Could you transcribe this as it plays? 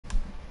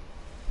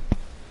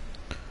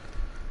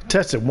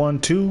Test it. 1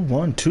 2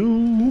 1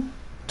 2.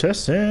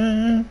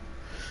 Testing.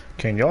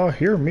 Can y'all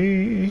hear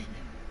me?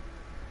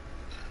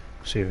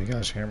 See if you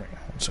guys hear me.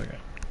 1 second.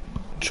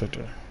 Check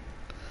the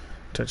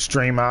touch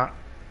stream out.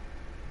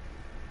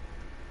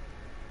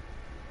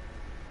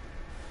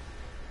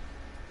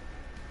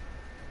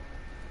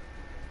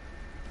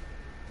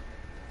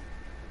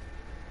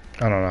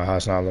 I don't know how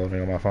it's not loading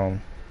on my phone.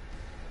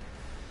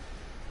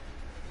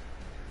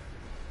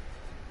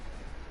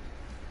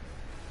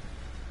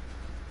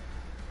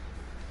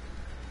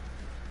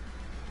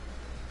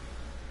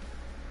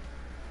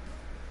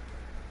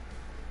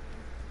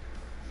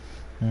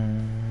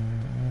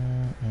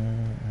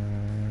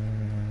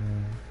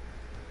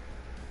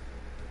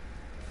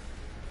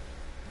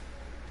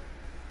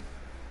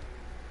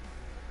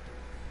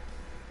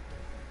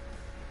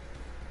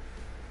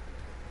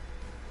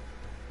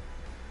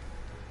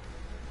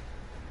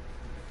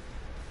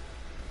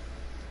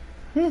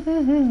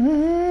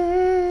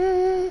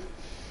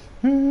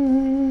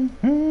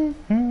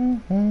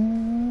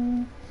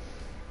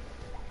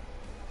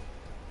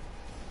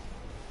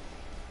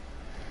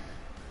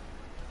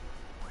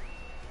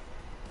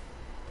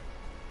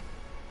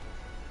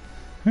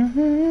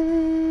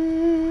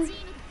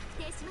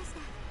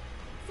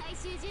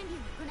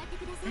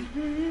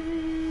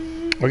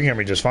 Oh, you can hear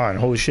me just fine.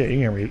 Holy shit, you can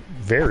hear me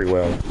very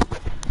well.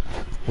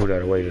 Move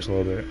that away just a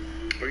little bit.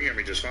 Oh, you can hear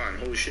me just fine.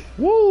 Holy shit.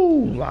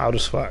 Woo! Loud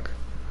as fuck.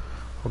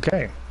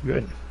 Okay,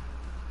 good.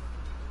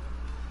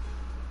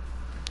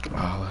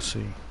 Oh, let's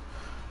see.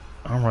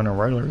 I'm running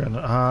regular gun.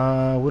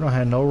 We don't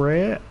have no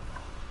red.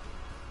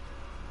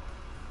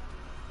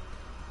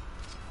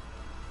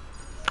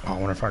 Oh, I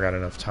wonder if I got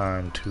enough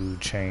time to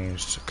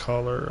change the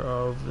color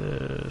of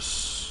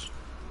this.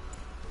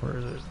 Where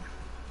is it?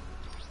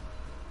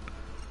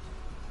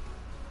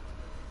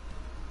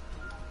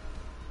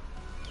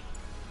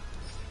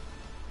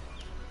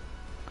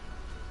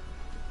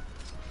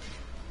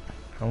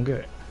 I'm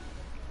good.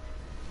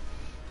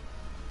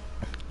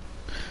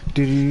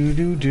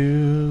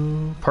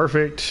 Do.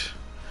 Perfect.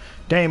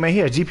 Dang, man, he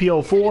has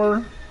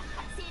GBO2.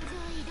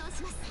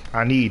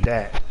 I need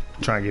that.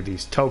 I'm trying to get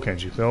these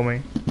tokens, you feel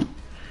me?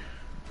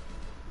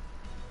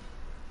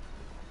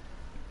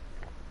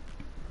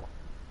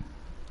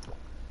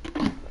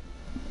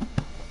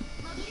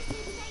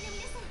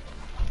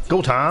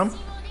 Go time.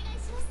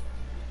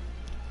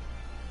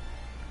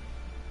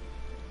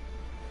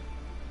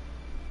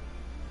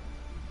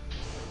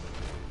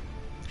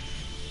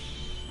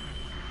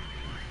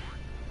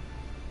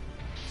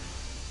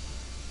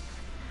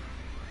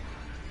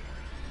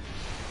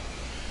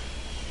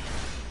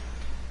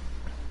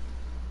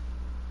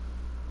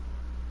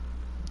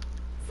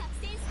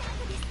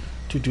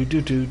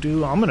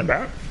 Do. I'm in the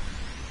back.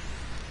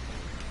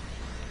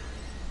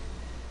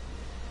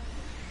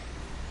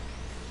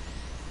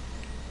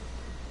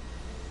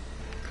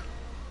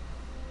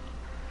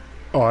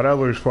 Oh, that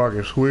looks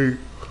fucking sweet.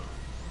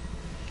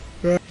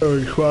 That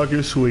looks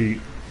fucking sweet.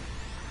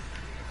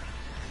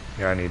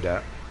 Yeah, I need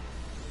that.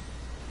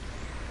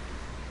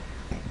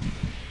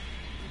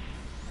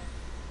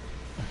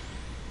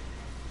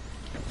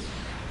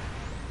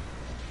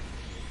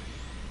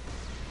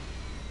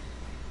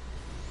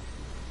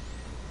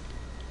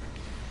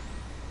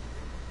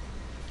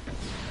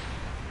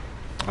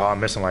 Oh, I'm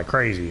missing like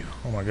crazy.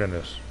 Oh my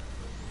goodness.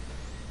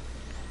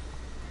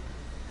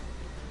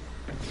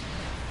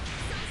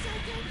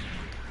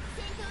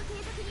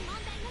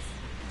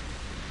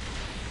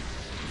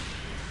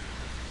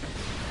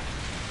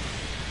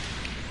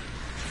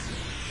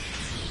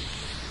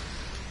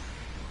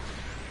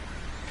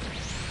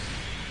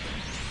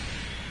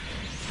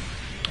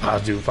 Oh,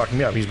 this dude fucking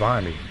me up. He's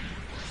behind me.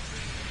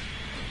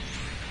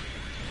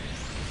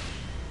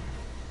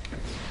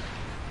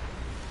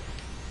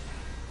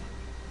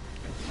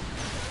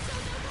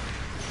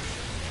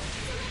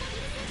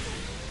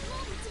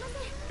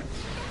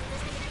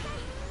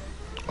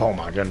 Oh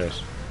my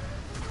goodness.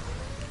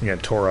 You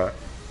getting tore up.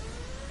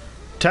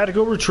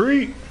 Tactical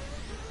retreat.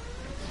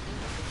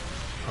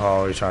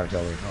 Oh, he's trying to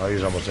kill me. Oh,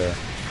 he's almost there.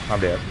 I'm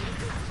dead.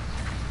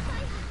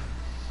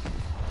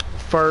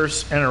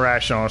 First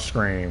interaction on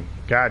screen.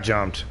 Got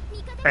jumped.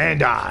 And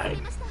died.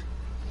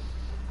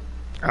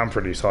 I'm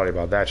pretty salty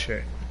about that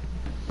shit.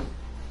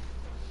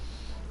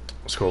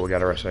 It's cool. We got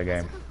the rest of the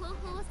game.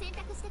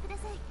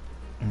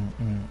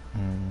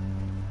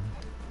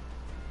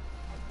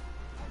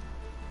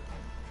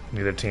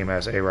 Neither team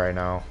has A right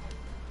now.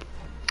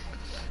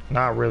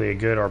 Not really a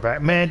good or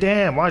bad. Man,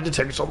 damn, why did it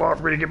take so long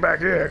for me to get back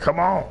here? Come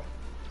on.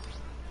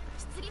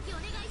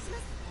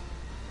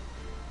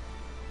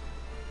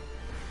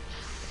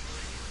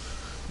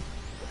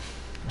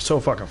 So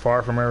fucking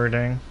far from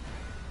everything.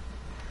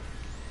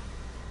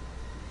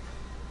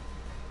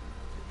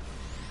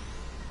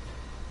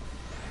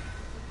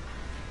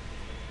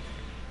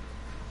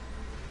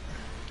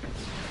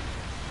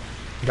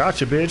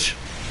 Gotcha, bitch.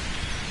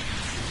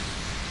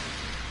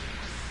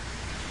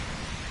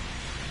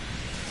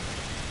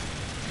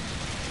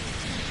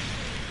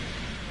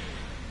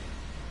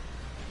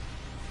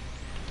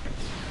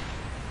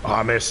 Oh,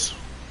 I miss.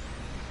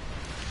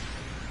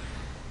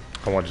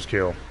 I want this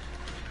kill.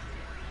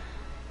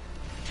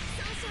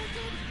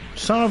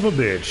 Son of a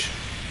bitch.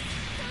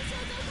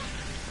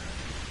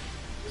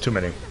 Too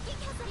many.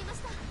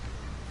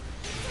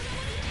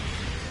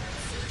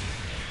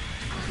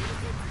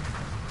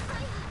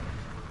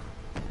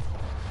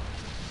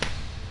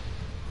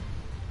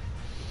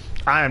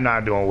 I am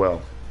not doing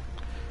well.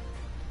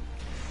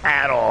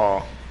 At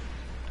all.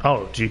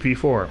 Oh,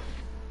 GP4.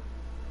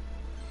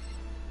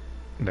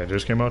 That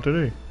just came out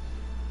today.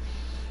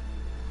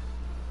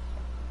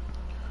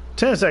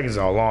 10 seconds is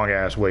a long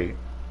ass wait.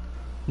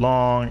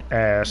 Long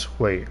ass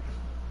wait.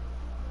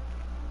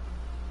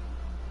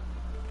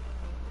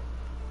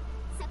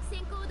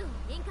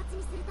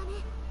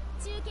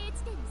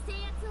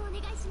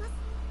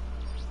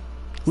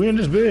 We in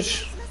this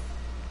bitch.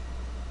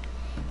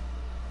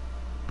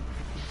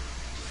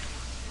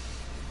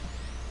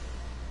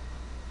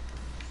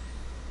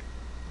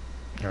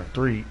 There are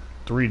three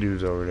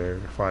dudes over there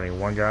fighting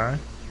one guy.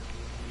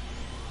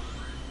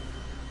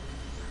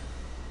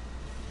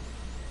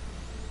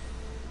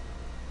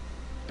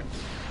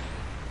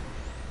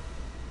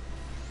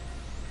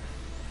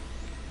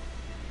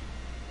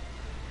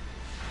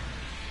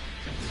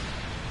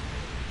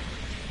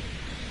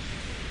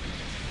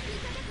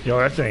 Yo,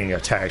 that thing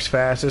attacks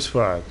fast as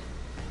fuck.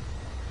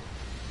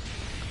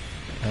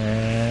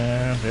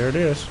 And there it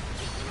is.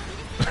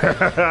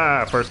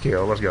 First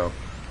kill, let's go.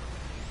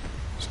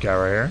 This guy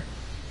right here.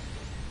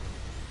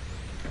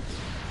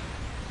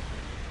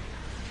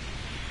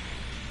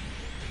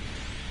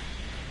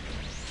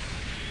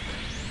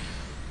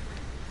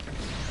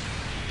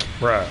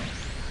 Bruh.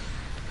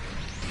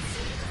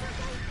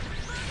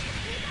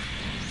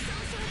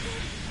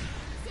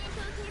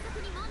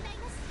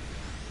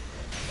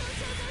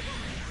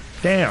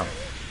 Damn.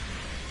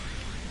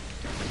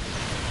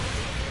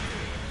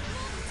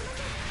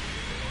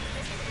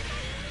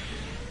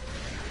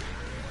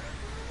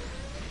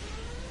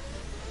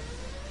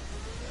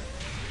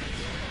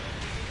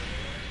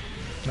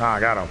 Ah, I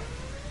got him.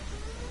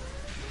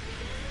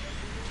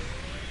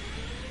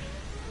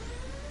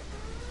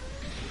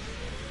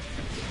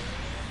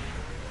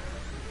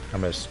 I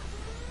missed.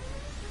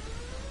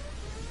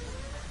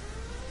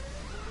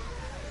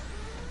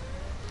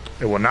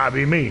 It will not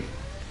be me.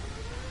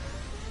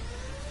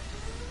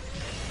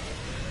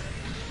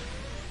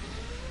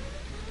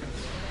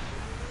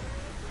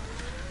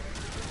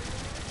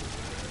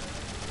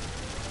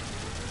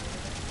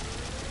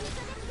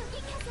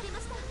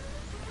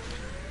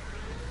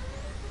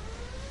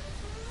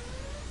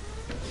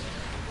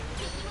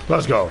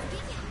 Let's go.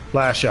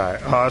 Last shot.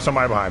 Oh,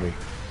 somebody behind me.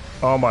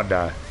 Oh, I'm about to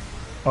die.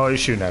 Oh, he's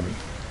shooting at me.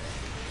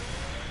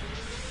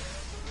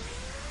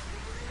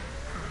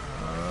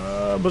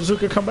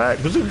 Bazooka, come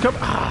back. Bazooka, come.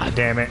 Ah,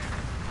 damn it.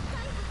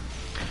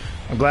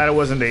 I'm glad it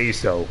wasn't the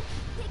East, though.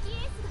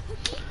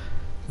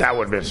 That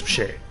would have been some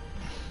shit.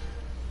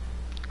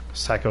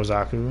 Psycho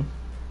Zaku.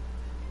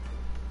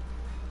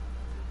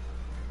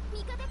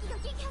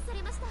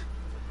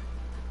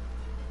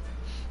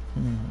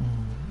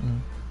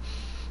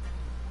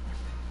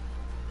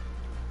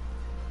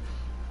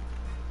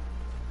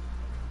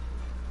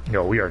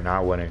 Yo, we are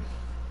not winning.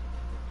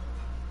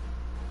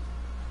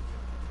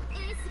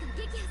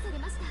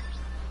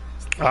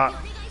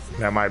 Ah,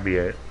 that might be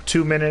it.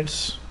 2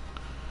 minutes.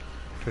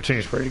 Their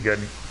team's pretty good.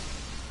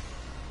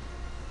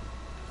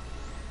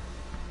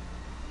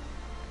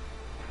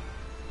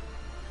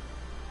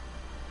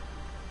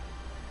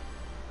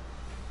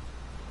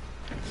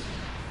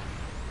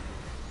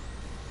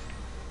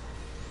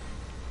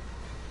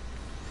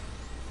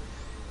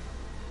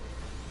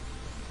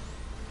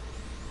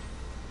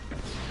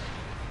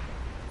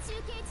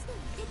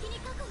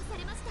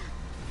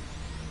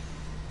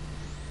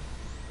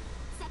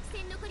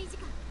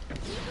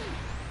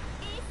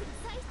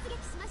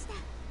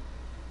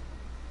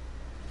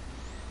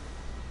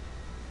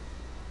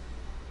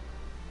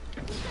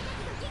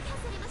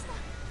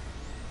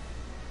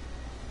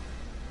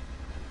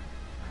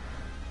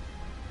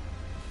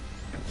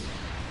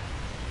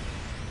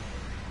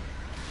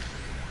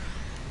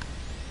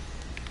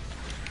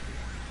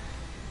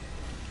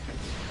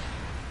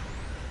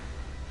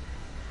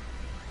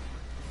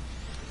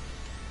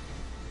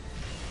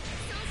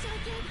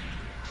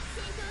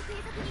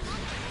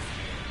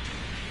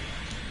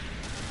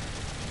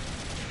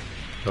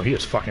 Oh, he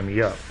is fucking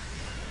me up.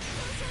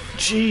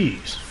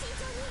 Jeez.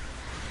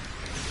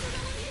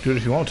 Do it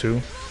if you want to.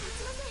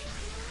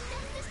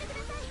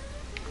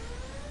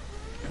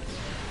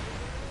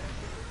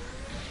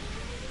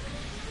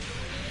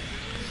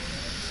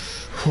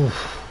 Whew.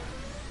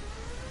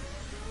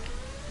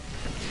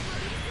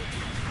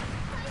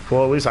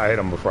 Well, at least I hit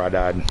him before I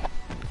died.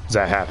 He's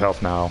at half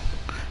health now.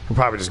 We'll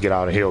probably just get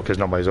out of heal because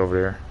nobody's over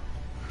there.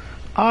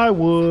 I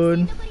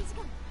would.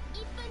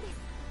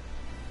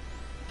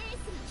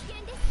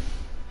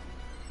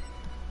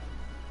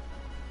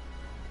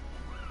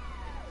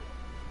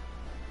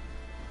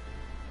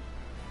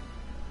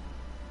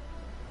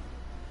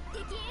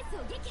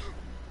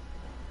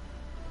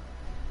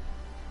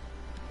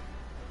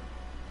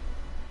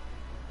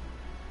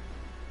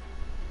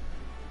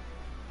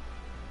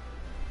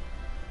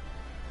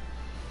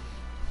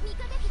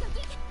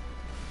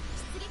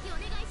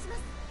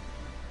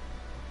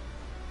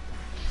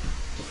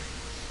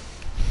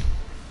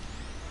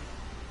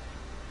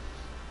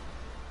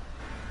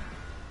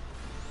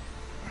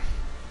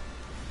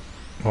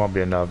 Won't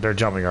be enough. They're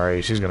jumping our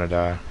ace. He's gonna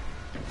die.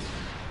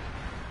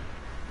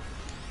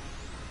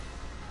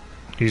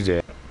 He's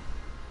dead.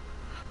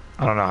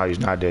 I don't know how he's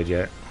not dead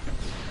yet.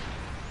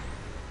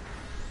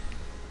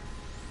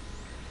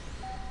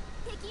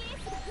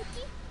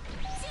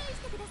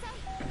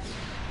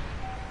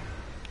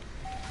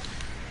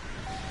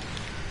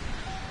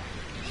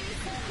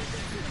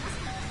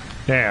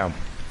 Damn.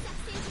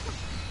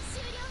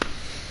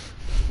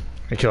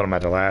 They killed him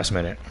at the last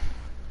minute.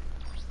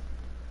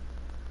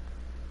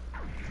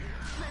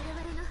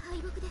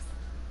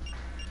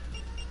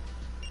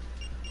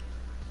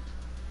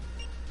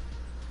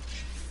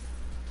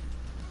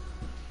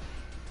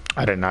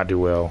 I did not do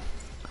well.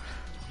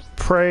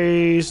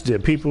 Praise the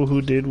people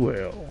who did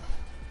well.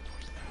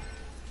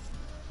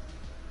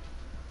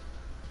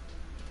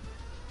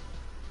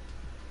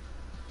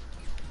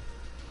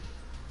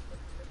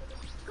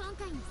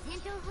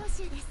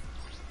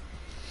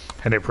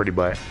 And they're pretty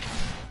butt.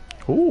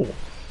 Ooh.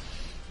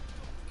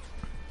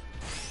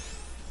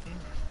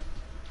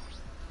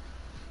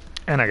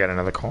 And I got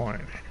another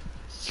coin.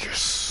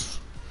 Yes.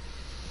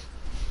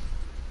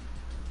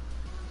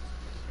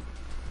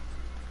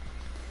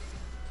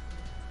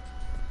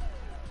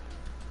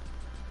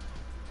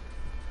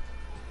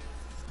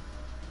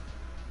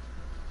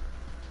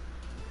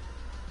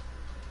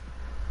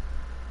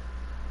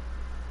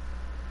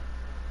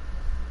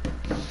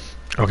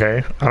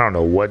 Okay, I don't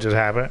know what just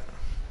happened,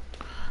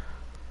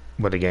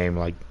 but the game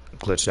like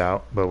glitched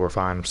out, but we're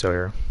fine. I'm still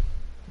here.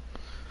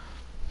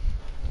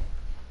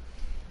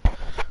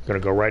 Gonna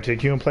go right to the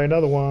queue and play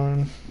another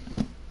one.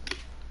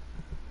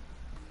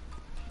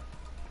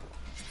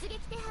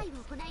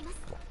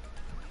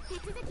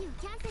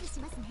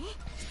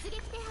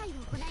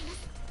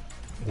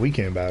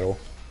 Weekend battle.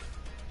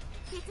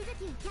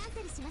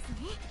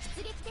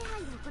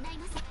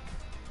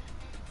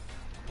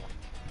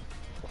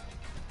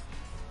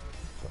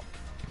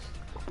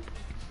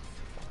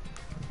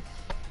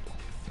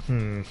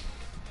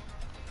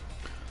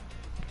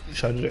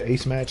 Should I do the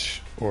ace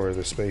match or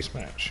the space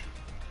match?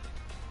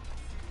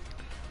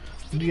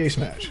 The ace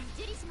match.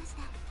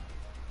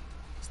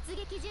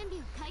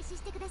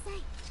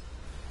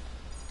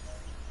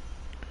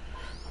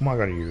 Who am I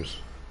gonna use?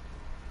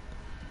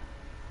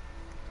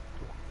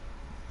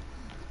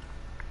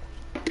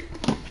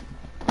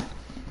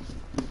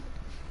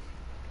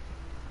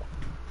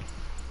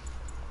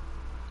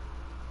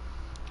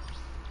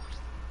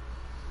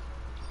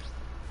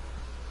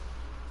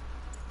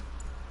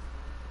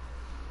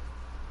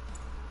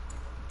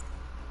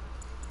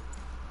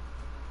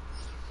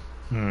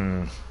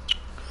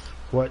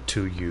 What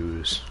to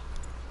use?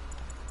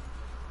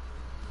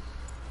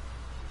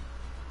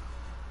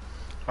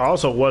 I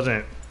also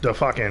wasn't the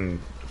fucking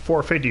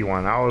 450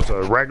 one. I was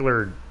a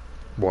regular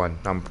one.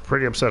 I'm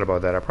pretty upset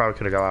about that. I probably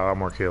could have got a lot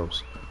more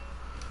kills.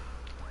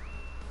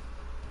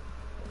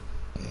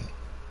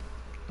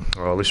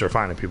 Well, at least we're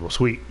finding people.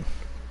 Sweet.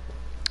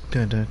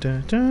 Dun, dun,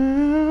 dun,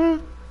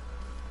 dun.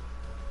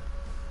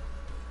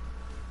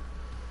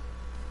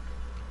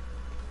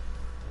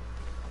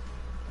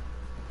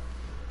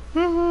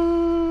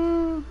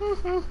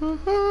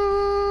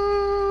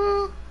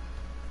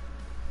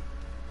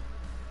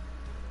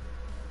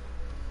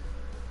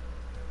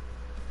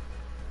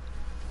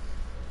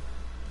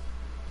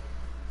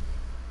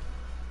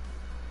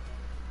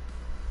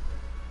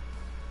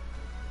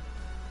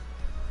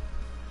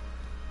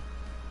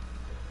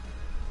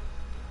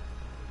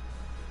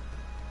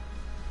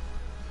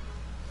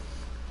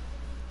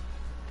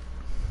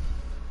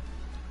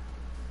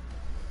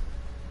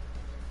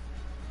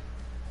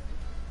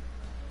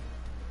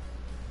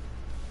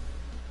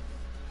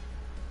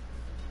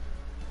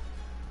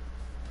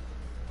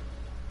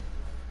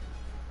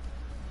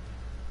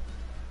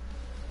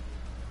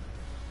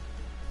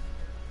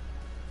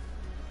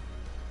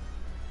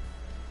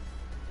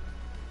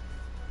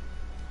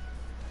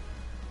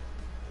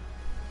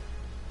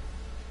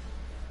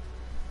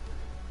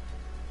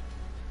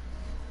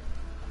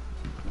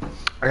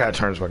 I gotta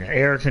turn this fucking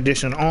air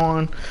conditioner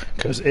on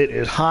because it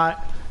is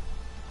hot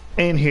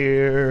in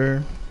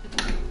here.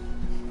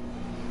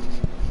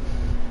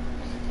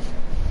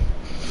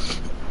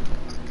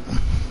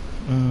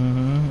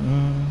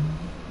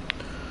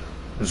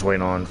 Just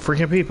waiting on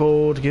freaking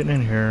people to get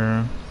in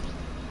here.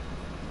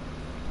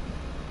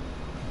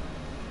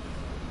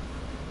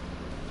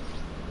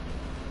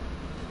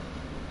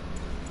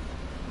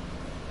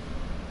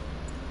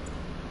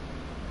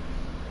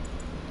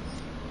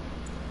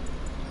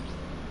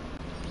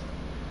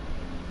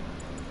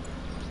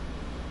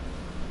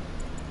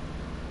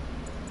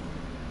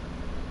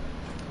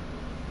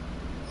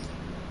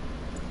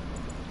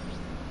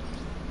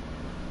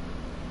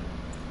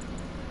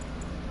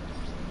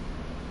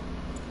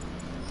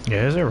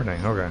 Yeah, it's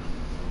everything. Okay.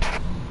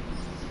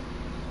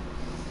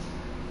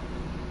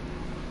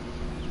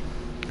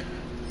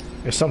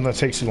 If something that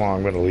takes too long,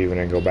 I'm going to leave it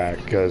and go back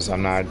because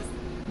I'm not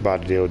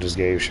about to deal with this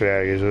game shit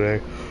out of here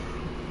today.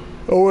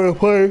 I want to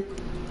play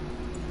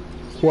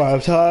while I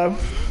have time.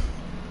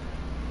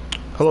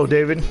 Hello,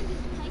 David.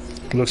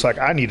 Looks like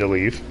I need to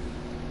leave.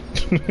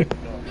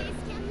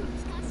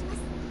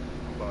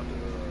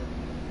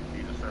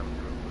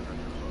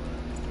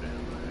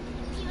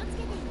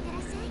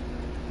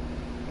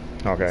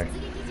 Okay.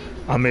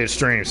 I'm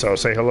mid-stream, so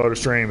say hello to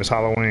stream. It's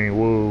Halloween.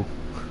 Woo.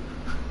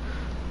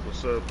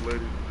 What's up,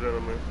 ladies and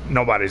gentlemen?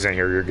 Nobody's in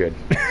here. You're good.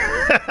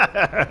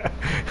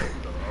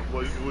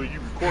 Well, you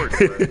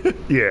recording, right?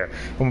 Yeah.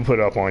 I'm going to put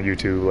it up on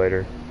YouTube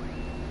later.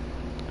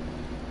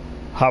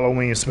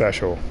 Halloween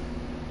special.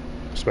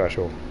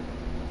 Special.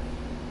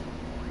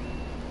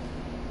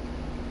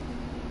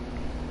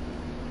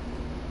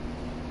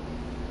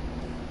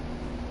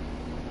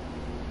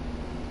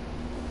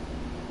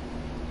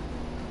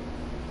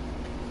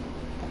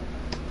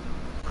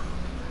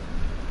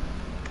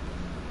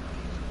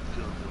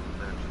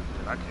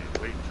 I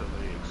can't wait till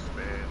they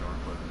expand our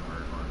fucking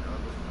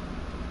Gundam.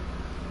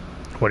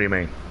 What do you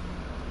mean?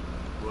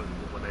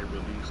 When they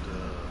released the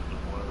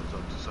ones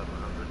up to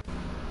 700.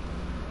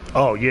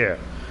 Oh, yeah.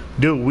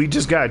 Dude, we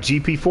just got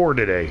GP4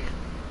 today.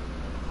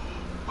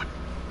 What?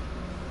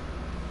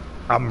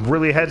 I'm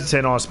really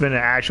hesitant on spending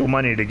actual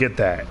money to get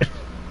that.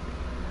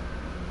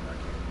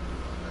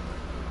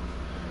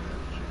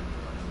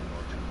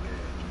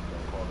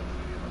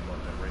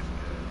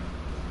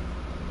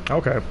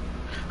 Okay.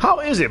 How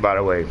is it, by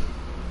the way?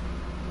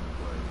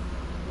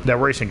 That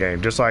racing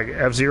game, just like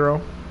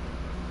F-Zero?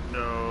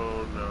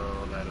 No,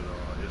 not at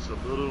all. It's a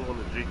little on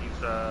the jiggy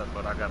side,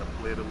 but I gotta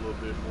play it a little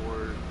bit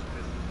more. It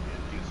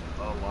gets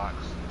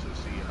unlocks to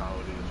see how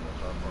it is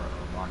once I start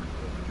unlocking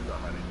stuff. But you know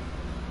how they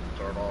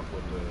start off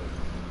with the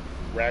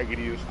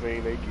raggediest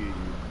thing they give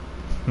you.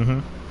 Mm-hmm.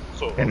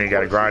 So And you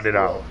gotta grind it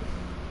out.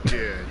 Yeah,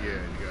 you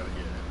gotta,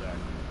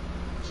 exactly.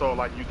 So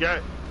like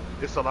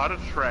it's a lot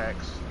of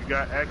tracks. You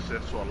got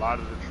access to a lot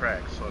of the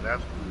tracks, so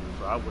that's cool.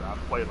 So I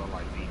played on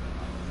like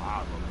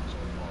 5 of them so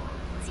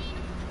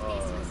far.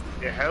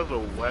 It has a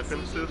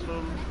weapon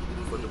system,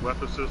 but the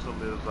weapon system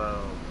is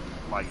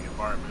like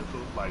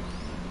environmental, like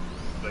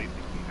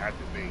basically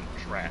activate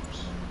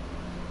traps.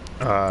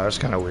 That's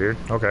kind of weird.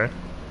 Okay.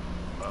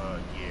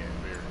 Yeah,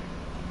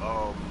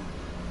 very.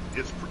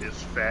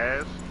 It's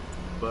fast,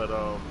 but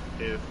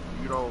if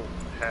you don't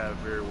have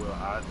very well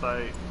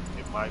eyesight,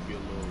 it might be a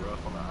little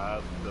rough on the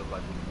eyes because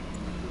like when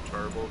you use the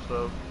turbo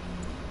stuff,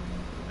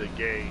 the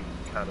game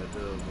kind of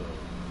does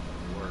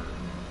a blur.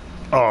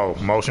 Oh,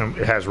 motion.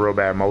 It has real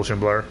bad motion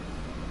blur.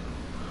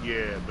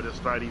 Yeah, but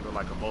it's not even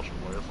like a motion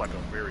blur. It's like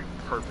a very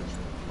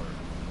purposeful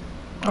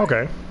blur.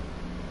 Okay.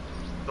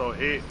 So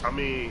it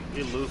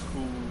looks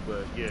cool,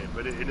 but yeah,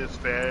 but it is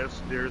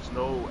fast. There's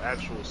no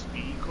actual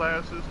speed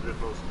classes. There's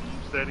no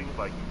speed settings.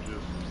 Like you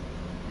just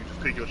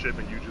pick your ship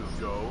and you just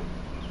go.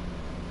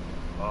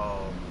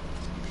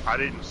 I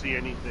didn't see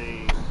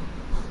anything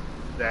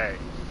that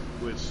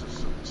would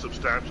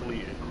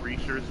substantially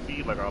increase your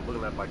speed. Like I was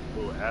looking at like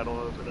little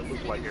add-ons, and it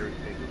looked like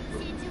everything was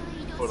really,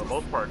 for the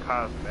most part,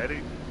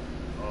 cosmetic.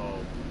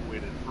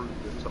 With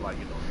improvements to like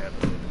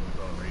having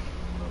acceleration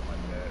and stuff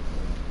like that.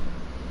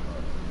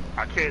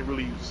 I can't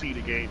really see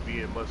the game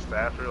being much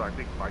faster. I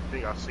think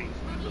I've seen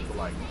speeds up to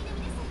like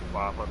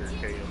 500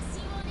 km.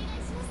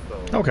 So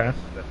Okay.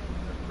 That's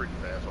pretty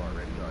fast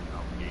already. Like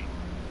out the gate.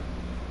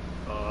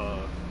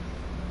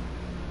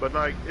 But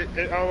like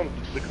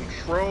the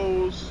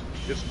controls,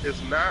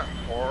 it's not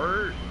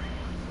hard,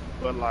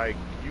 but like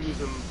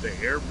using the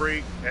air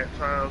brake at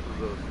times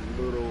is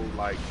a little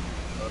like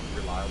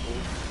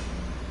unreliable.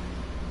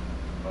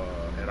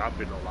 And I've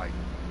been on like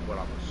what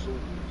I'm assuming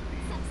to be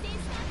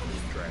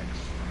new tracks.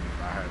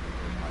 I haven't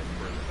been like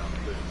further down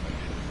the list. Like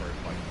the first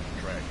like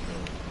track,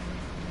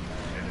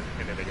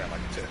 and then they got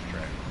like a test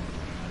track.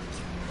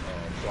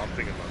 So I'm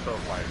thinking to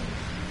myself like,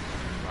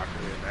 I can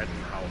really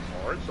imagine how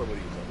hard some of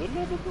these other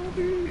levels will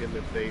be, and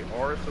if they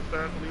are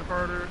substantially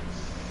harder,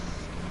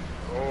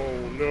 oh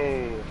no.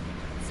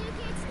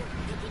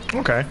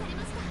 Okay.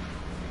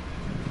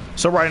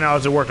 So right now,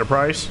 is it worth the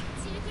price?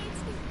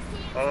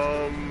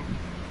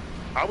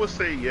 I would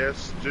say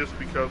yes, just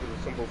because of the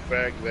simple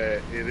fact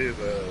that it is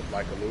a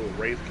little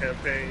race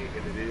campaign,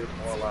 and it is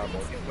online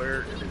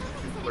multiplayer, and it's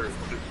 2 players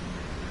too.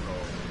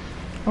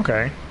 So,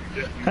 Okay.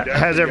 you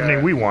Has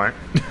everything we want.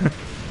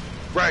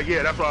 Right,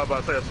 yeah, that's what I was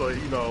about to say.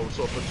 So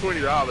so for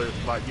 $20,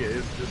 like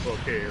it's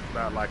okay. It's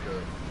not like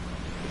a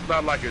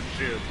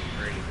gym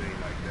or anything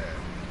like that.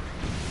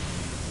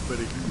 But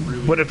if you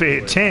really, But if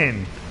it hit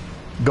 10,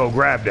 go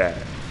grab that.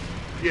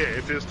 yeah,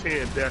 if it's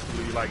 10,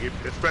 definitely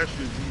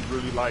especially if you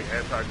really like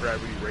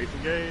anti-gravity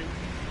racing games,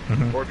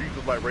 or if you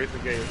just like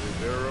racing games with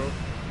zero,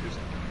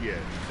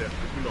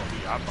 definitely. You know me,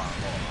 I buy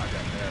them all. I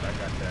got that. I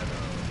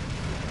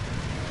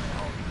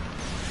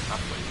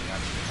play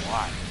that a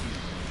lot.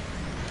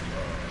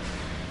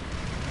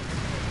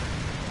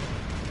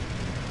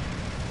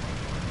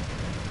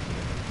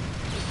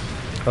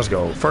 Let's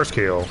go. First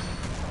kill.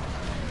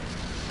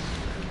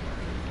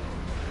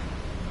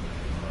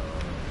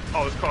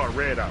 Oh, it's called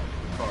Red Out.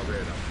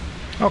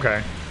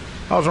 Okay.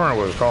 I was wondering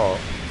what it was called.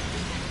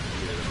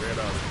 Yeah,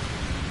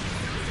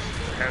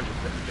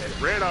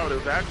 Red Out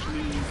is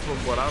actually, from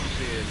what I'm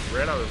seeing,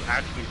 Red Out is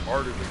actually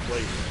harder to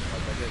play with.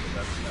 Like, I think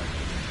that's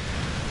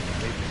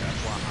maybe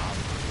that's why I'm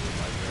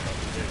like Red Out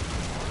today.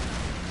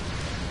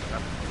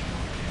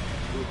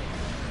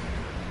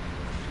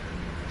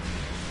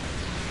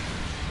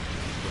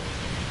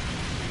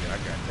 I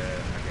got that.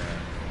 I got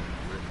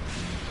Rip.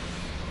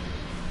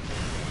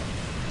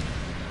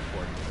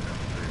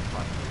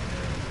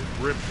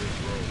 Rip this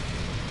road.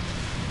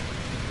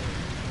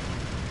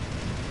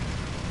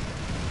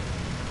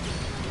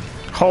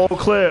 Whole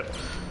clip.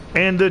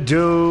 And the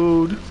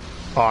dude.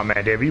 Oh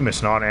man, Dave, you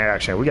missing all the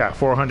action. We got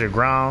 400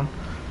 ground.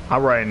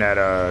 I'm riding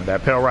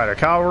that Pale Rider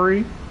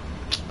Cavalry.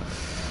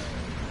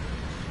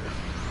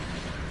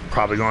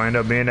 Probably gonna end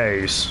up being the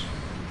ace.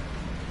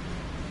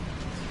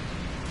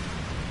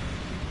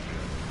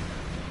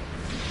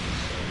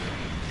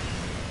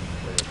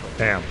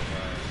 Damn.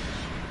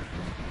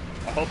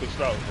 I hope it's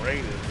not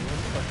raining.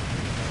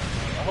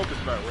 I hope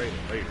it's not raining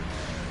later.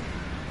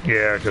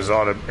 Yeah, because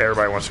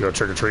everybody wants to go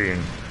trick or treating.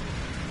 Yeah,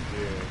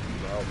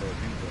 I don't know if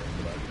you know,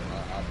 but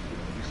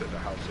we set the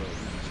house up, we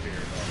just staring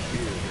out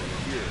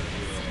here,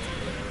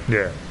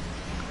 Yeah.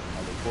 I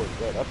look forward to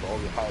that. That's the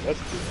only holiday. That's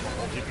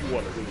if you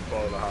want to really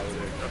call it a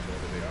holiday, that's the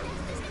only day I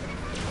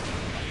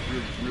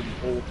really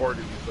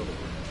wholeheartedly celebrate.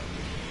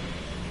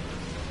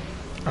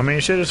 I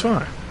mean, shit is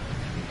fun.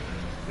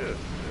 Yeah.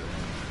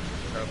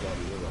 That's all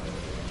the other holidays.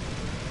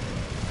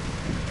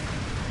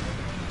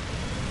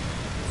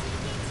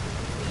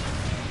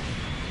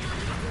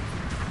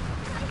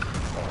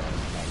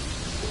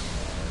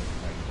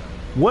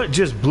 What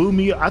just blew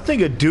me? I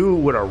think a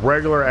dude with a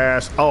regular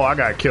ass. Oh, I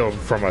got killed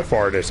from a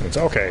far distance.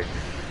 Okay.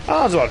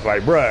 I was about to be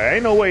like, bruh,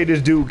 ain't no way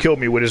this dude killed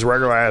me with his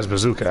regular ass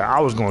bazooka. I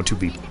was going to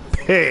be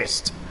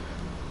pissed.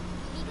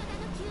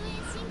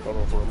 Hold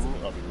on for a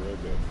minute. I'll be right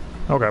back.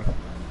 Okay.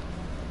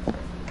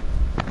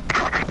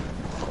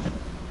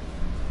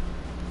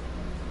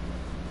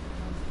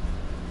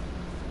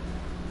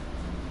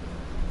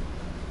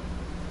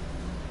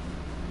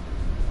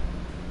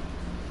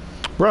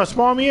 Bro,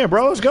 spawn me in,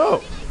 bro. Let's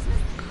go.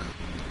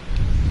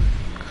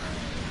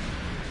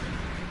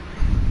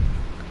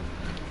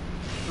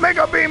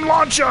 Mega beam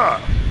launcher.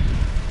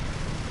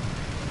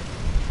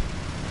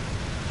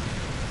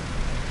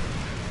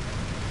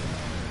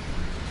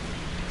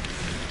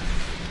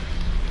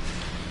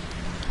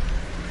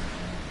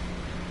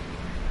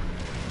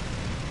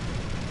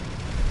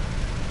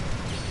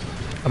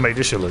 I made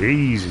this shit look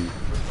easy.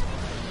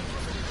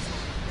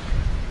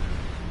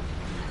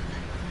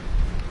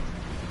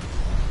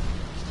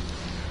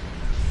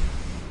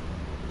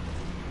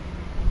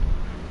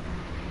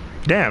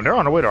 Damn, they're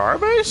on the way to our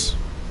base?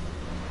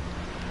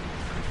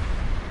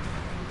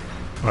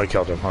 Oh, he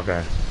killed him.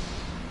 Okay.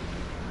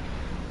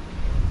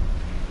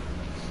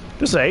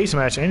 This is an ace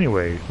match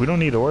anyway. We don't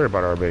need to worry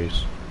about our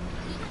base.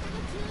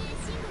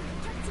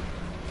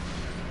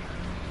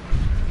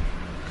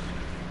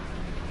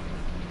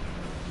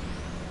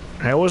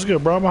 Hey, what's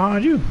good, bro?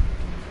 Behind you.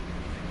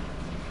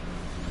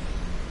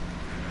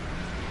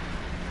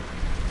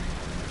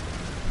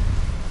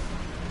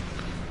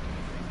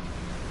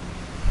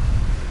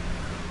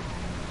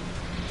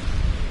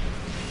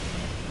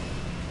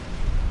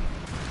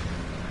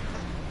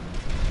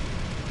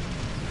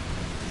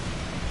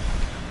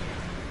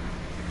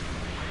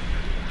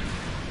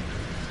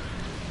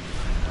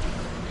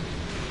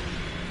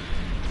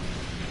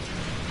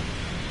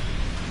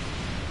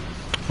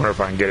 Wonder if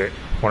I can get it.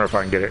 Wonder if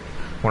I can get it.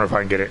 Wonder if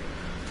I can get it.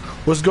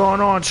 What's going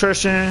on,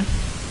 Tristan?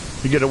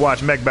 You get to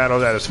watch mech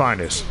battles at its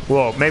finest.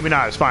 Well, maybe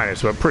not its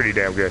finest, but pretty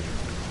damn good.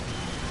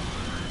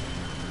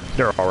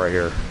 They're all right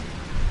here.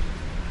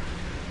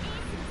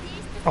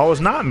 Oh,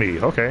 it's not me.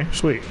 Okay,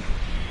 sweet.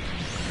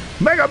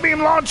 Mega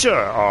beam launcher!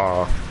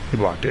 Oh, he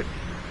blocked it.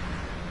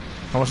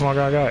 How much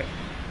longer I got?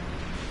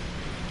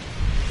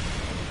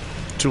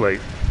 Too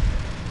late.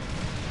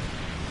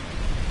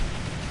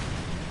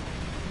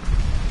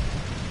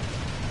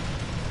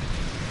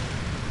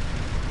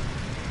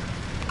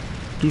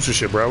 Do some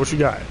shit, bro. What you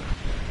got?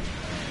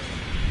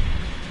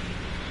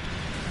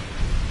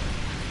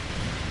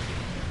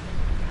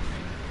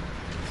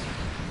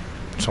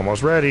 It's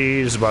almost ready.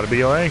 It's about to be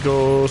your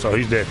ankles. Oh,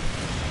 he's dead.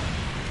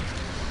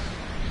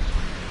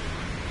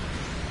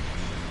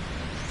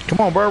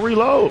 Come on, bro.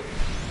 Reload.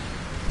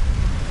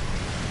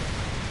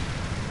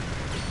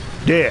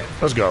 Dead.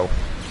 Let's go.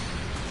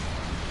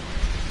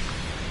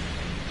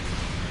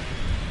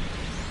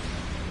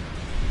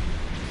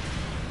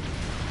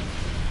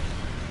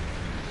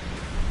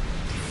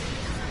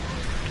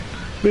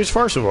 Bitch,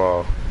 first of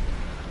all,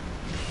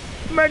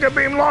 Mega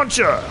Beam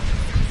Launcher!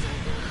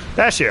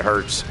 That shit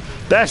hurts.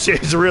 That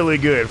shit's really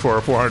good for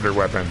a 400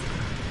 weapon.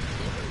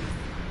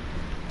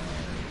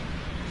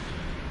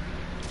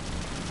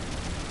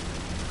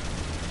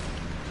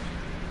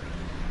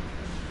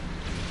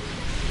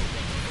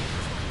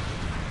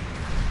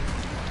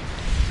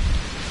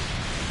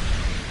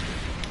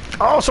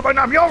 Oh, somebody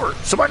knocked me over!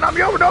 Somebody knocked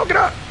me over! No, get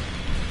up!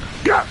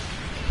 Get up!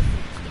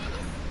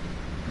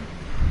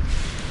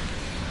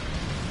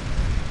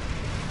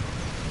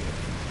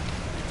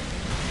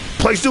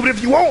 Play stupid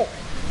if you want,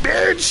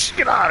 bitch.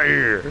 Get out of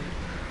here,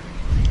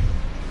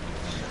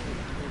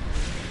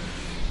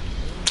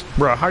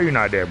 bro. How you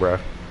not dead, bro?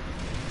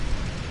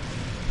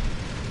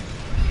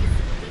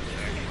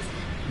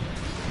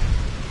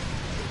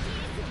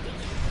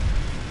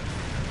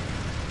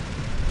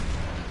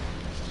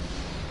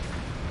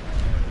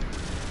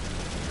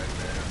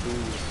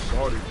 dude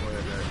started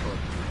playing that Call of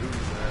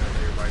Duty, man.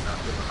 Everybody not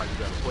feeling how you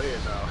gotta play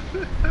it now.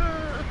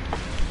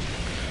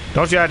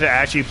 Don't you have to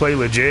actually play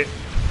legit?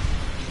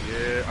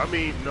 Yeah, I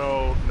mean,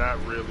 no, not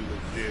really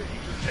legit. You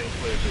just can't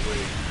play it the way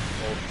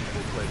most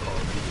people play Call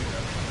of Duty.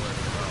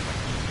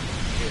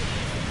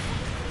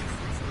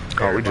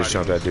 Oh, we just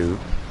jumped that dude.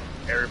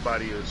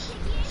 Everybody is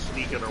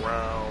sneaking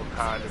around,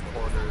 hiding in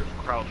corners,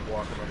 crouch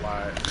walking a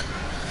lot.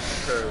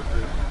 Because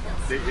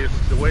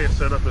it's the way it's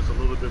set up is a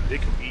little bit,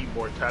 it can be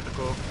more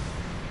tactical.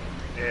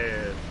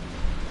 And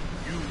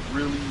you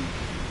really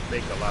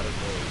make a lot of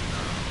noise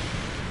now.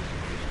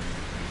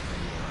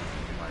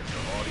 Like the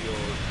audio.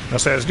 That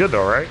sounds good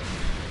though, right?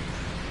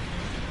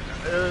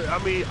 I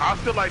mean, I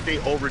feel like they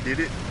overdid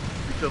it.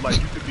 Because like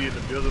you could be in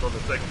the building on the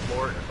second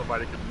floor and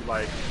somebody could be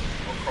like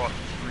across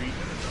the street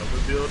in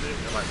another building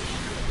and like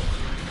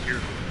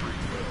here's the street.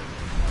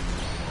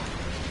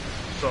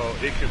 So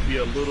it can be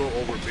a little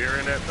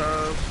overbearing at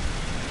times.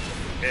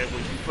 And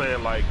when you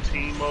playing like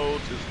team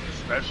modes, it's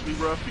especially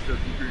rough because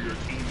you hear your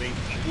teammates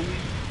equally.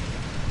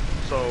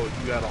 So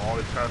you gotta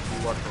always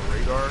constantly watch the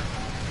radar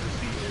to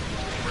see if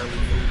it's friendly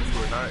move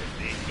or not. And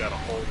then you gotta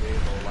home in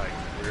on like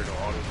where the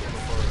audience is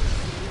going from.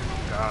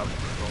 God,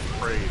 don't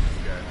pray if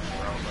you got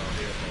surround sound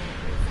headphones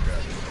or you got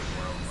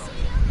surround sound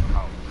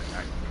house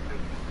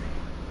active.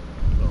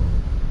 So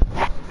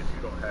if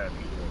you don't have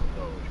either one of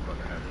those, you're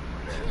gonna have it.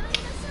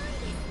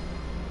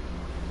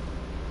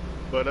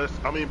 But that's,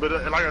 I mean, but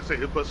like I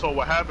said, but so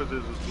what happens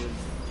is when you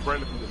run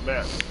through the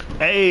map.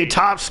 Hey,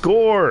 top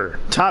score,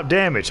 top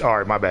damage. All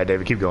right, my bad,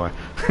 David. Keep going.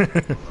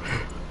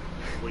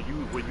 when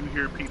you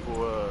hear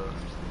people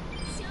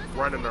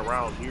running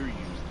around near you,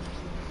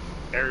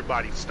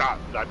 everybody stop.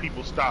 Like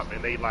people stop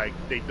and they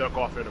duck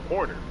off in a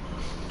corner.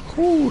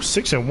 Ooh,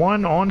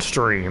 6-1 on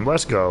stream.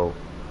 Let's go.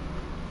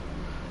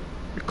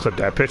 Clip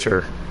that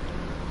picture.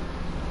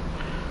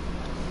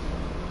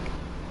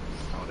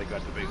 Oh, they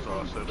got the base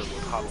all set up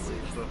with Halloween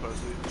stuff, I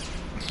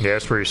see. Yeah,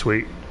 it's pretty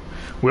sweet.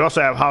 We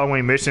also have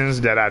Halloween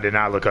missions that I did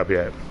not look up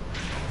yet.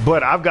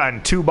 But I've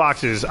gotten 2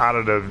 boxes out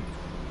of the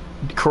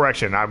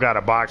correction. I've got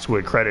a box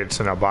with credits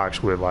and a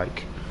box with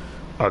like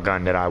a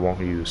gun that I won't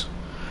use.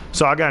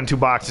 So I got in 2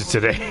 boxes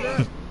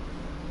today.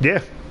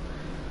 Yeah.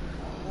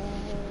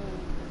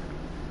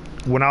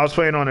 When I was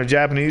playing on the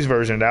Japanese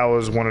version, that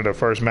was one of the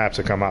first maps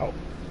to come out.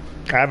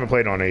 I haven't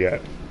played on it yet.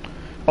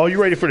 Oh,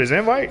 you ready for this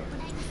invite?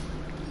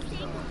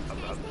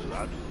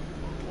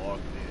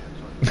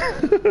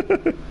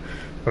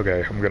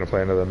 Okay, I'm gonna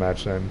play another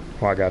match then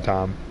while I got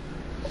time.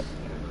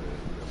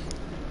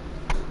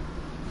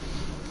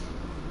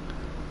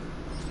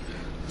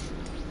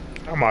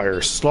 I'm out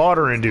here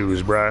slaughtering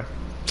dudes, bruh.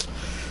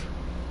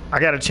 I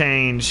gotta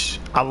change.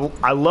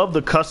 I love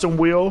the custom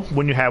wheel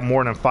when you have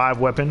more than 5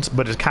 weapons,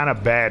 but it's kind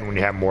of bad when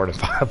you have more than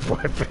 5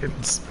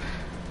 weapons.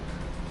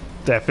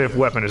 That 5th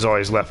weapon is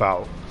always left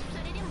out.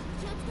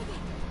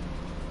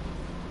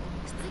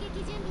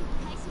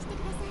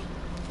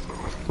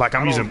 Like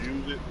I'm using.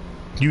 Use it.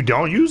 You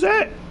don't use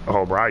that?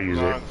 Oh, bro, I use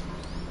it.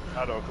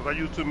 I don't, because I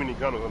use too many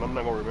gunners and I'm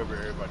not gonna remember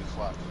everybody's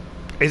slots.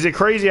 Is it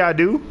crazy I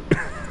do?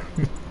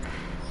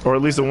 Or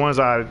at least the ones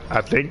I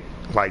think,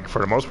 like, for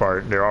the most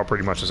part, they're all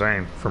pretty much the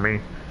same for me.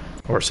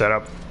 Or set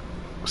up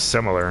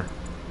similar.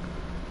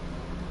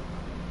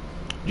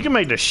 You can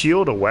make the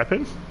shield a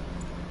weapon?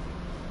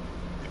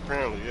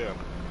 Apparently, yeah.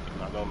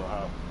 I don't know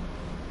how.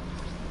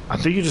 I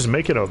think you just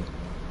make it a...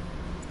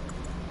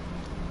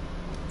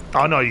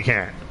 Oh, no, you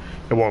can't.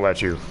 It won't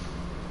let you.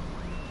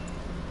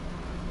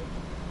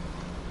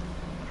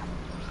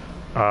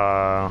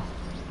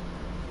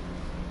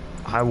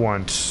 I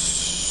want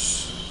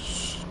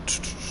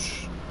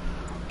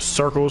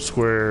circle,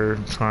 square,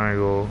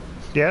 triangle.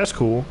 Yeah, that's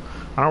cool.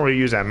 I don't really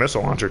use that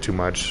missile launcher too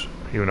much,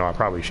 even though I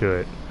probably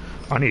should.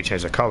 I need to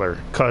change the color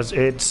because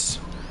it's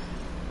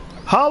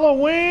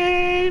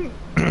Halloween.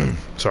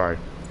 Sorry,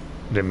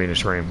 didn't mean to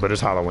scream, but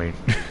it's Halloween.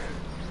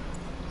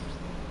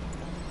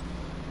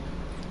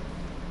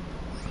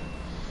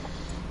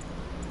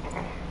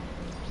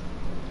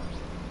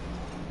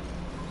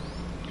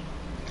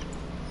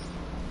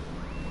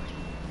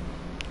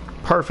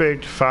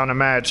 Perfect. Found a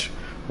match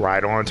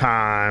right on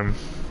time.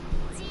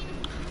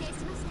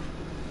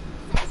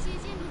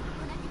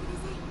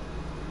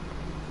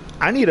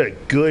 I need a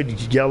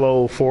good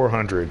yellow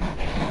 400.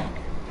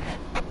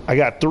 I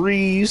got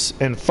 3s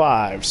and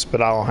 5s,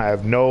 but I don't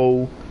have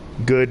no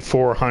good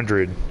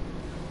 400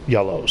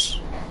 yellows.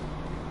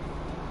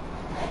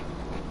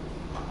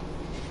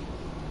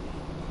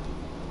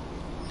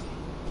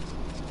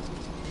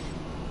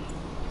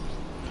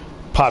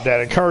 Pop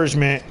that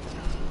encouragement.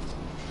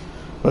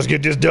 Let's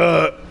get this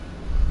dub.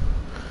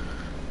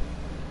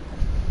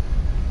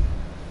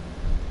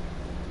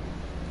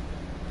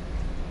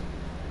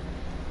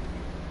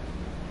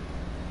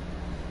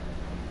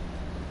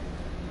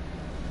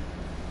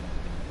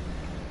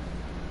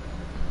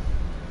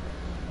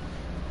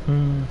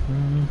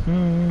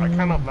 I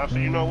kind of, so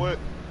you know what?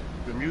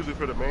 The music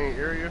for the main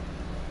area,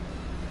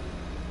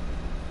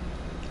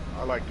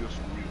 I like this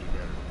music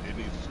better. It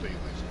needs to stay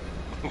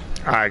like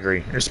that. I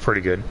agree. It's pretty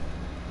good.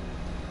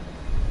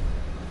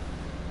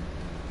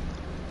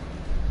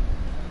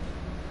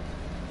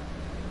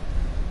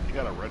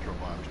 got a retro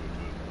vibe to it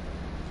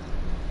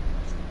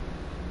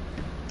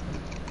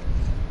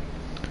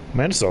too.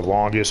 Man, this is the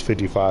longest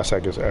 55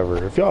 seconds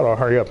ever. If y'all don't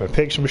hurry up and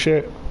pick some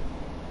shit.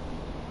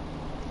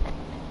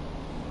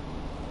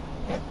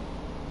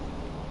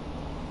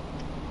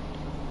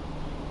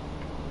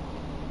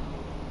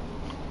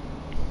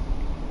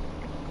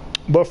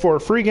 But for a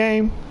free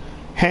game,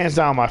 hands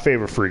down my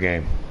favorite free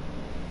game.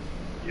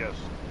 Yes.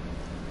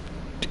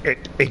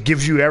 It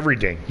gives you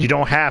everything. You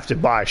don't have to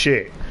buy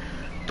shit.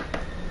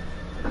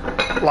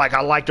 Like,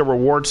 I like the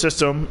reward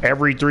system.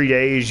 Every 3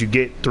 days you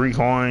get 3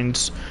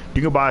 coins.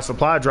 You can buy a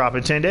supply drop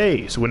in 10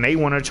 days when they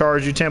want to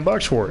charge you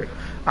 $10 for it.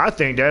 I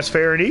think that's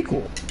fair and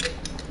equal.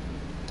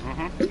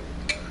 Mm-hmm.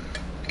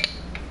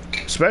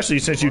 Especially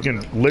since you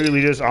can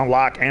literally just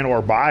unlock and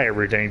or buy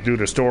everything through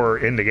the store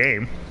in the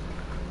game.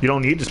 You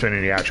don't need to spend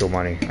any actual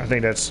money.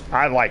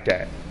 I like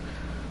that.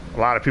 A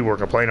lot of people were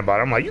complaining about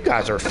it. I'm like, you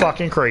guys are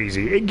fucking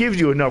crazy. It gives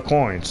you enough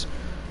coins.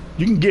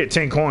 You can get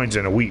 10 coins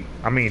in a week.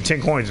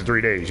 10 coins in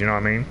 3 days. You know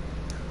what I mean?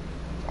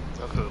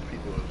 That's because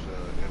people is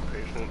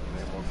impatient and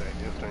they want that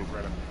instant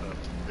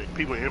gratification.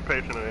 People are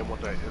impatient and they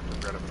want that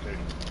instant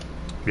gratification.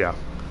 Yeah.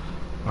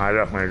 I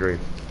definitely agree.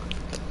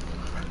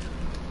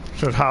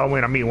 Since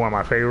Halloween, I'm eating one of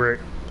my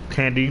favorite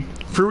candy.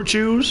 Fruit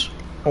chews.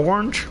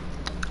 Orange.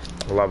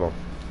 Love them.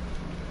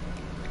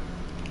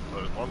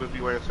 As long as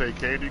you ain't say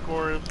candy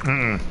corns.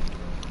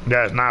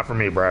 That is not for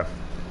me, bro.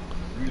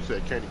 You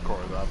said candy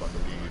corns, I'm about to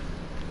leave.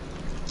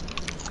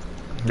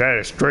 That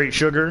is straight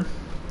sugar.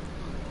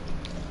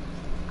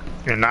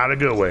 And not a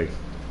good way.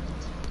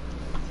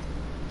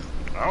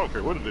 I don't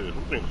care what it is.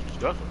 Them things are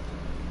disgusting.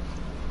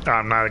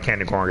 I'm not a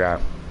candy corn guy.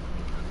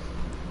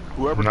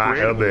 Whoever not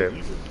a bit.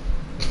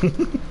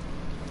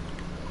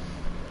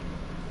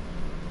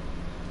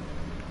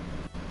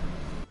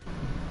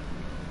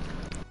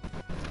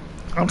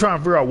 I'm trying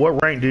to figure out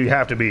what rank do you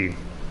have to be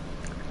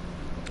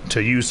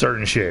to use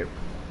certain shit.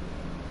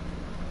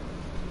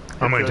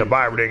 To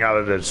buy everything out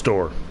of the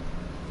store.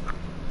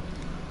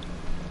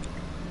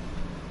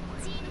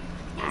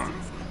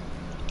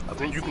 I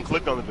think you can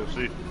click on it and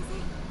see.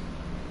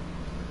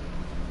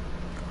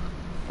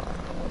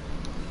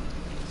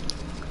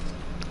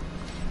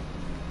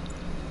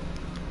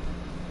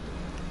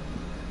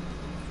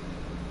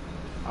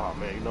 Oh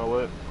man, you know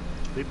what?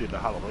 They did the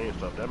Halloween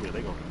stuff. That means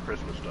they gonna do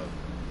Christmas stuff.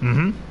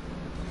 Mm-hmm.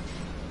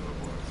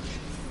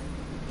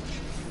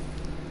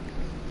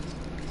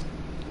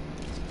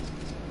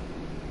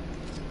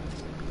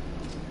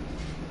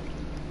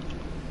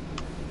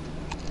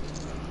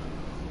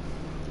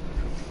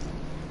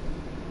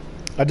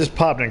 I just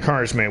popped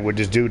encouragement with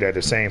this dude at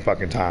the same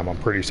fucking time. I'm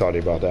pretty salty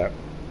about that.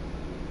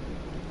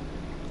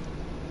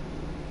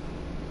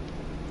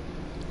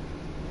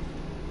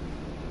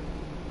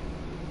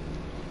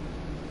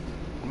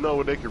 You know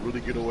what they could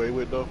really get away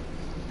with though?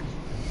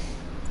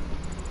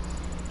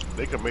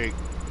 They can make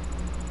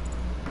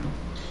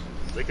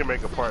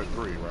a part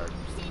 3, right?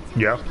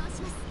 Yeah.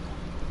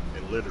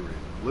 And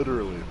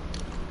literally,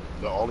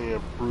 the only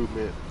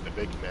improvement that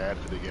they can add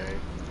to the game,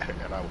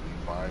 and I would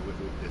be fine with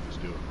it if it's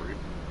still free,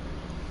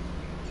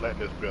 letting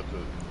this build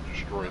to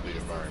destroy the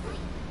environment.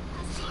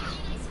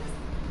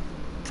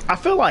 I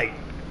feel like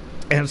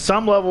in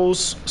some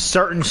levels,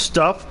 certain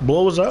stuff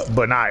blows up,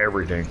 but not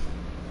everything.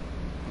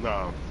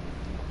 No.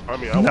 I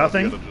want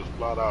nothing? to be able to just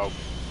flat out,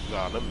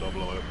 nothing don't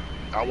blow up.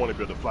 I want to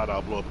be able to flat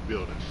out blow up a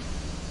building.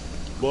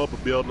 Blow up a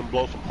building,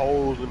 blow some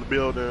holes in the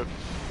building.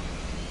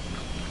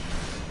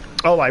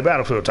 Oh, like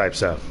Battlefield type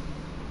stuff.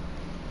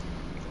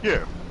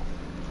 Yeah.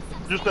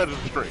 Just not as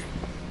extreme.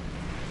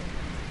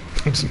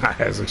 It's not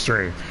as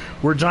extreme.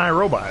 We're giant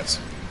robots.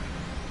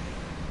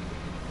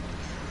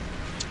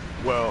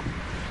 Well,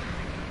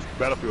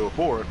 Battlefield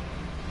 4,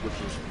 which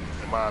is,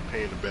 in my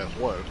opinion, the best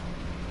one,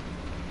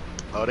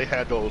 they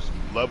had those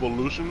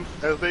levolutions,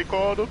 as they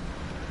called them,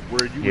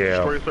 where you would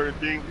destroy certain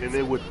things and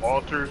it would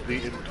alter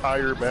the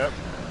entire map.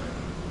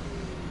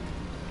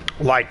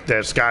 Like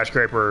the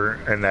skyscraper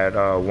and that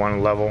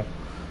one level.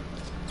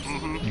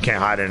 Mm-hmm. You can't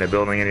hide in a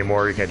building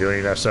anymore. You can't do any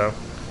of that stuff.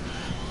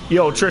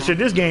 Yo, Tristan,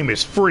 this game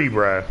is free,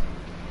 bruh.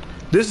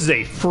 This is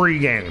a free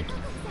game.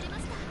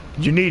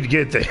 You need to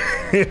get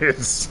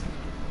this.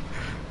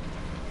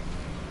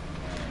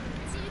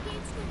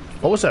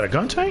 Oh, what's that, a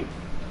gun tank?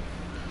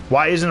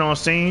 Why isn't it on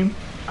Steam?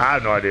 I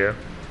have no idea.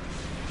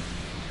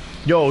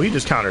 Yo, he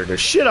just countered the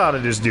shit out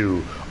of this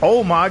dude.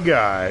 Oh my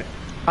god.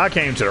 I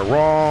came to the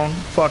wrong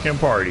fucking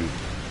party.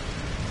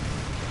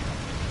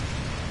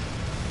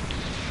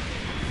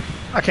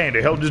 I came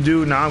to help this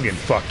dude, now I'm getting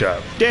fucked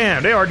up.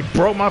 Damn, they already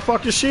broke my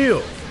fucking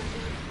shield.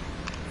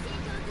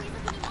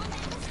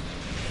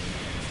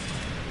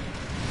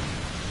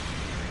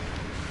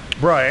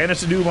 Bruh, and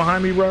it's a dude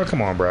behind me, bruh.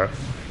 Come on, bruh.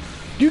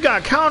 You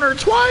got countered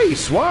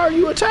twice. Why are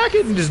you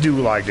attacking this dude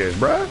like this,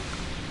 bruh?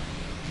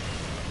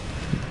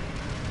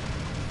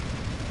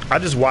 I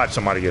just watched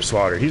somebody get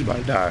slaughtered. He's about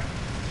to die.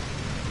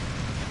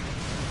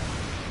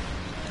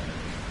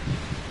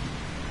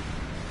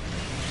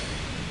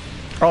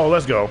 Oh,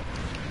 let's go.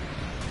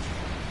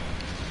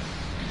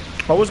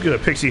 Oh, what's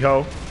good, Pixie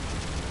Ho?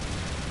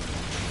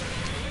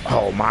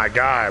 Oh my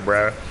god,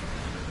 bruh.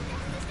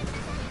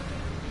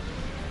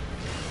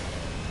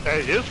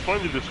 Hey, it's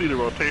funny to see the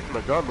rotation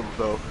of Gundams,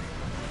 though.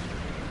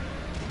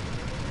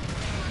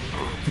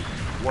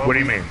 What do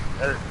you mean?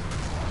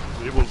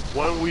 It was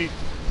 1 week,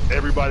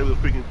 everybody was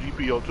picking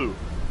GBO2.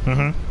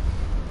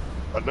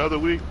 Mm-hmm. Another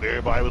week,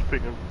 everybody was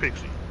picking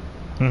Pixie.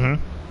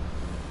 Mm-hmm.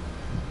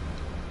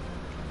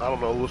 I don't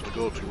know what's the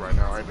go-to right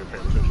now. I ain't been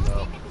paying attention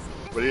now.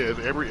 But yeah,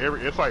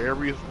 it's like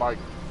every 5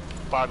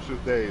 to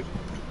 6 days,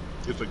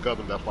 it's a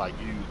Gundam that's like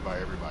used by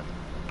everybody.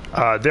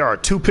 There are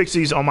 2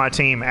 Pixies on my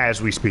team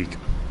as we speak.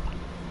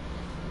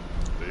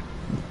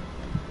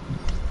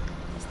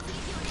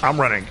 I'm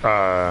running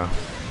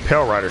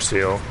Pale Rider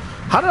still.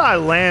 How did I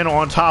land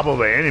on top of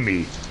an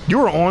enemy? You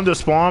were on the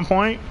spawn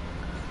point?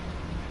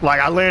 Like,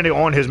 I landed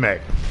on his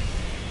mech.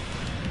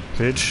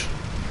 Bitch.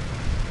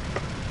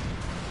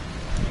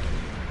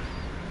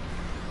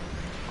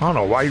 I don't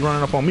know why you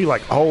running up on me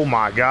like, oh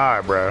my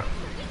god, bruh.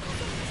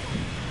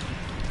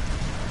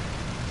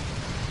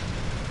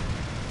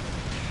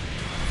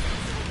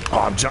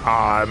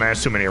 Oh, man,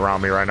 it's too many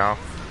around me right now.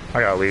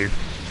 I gotta leave.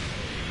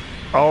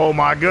 Oh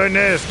my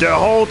goodness, the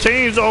whole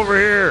team's over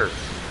here.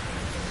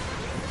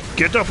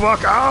 Get the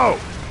fuck out.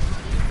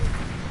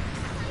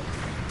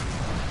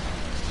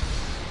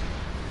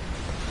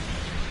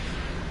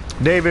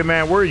 David,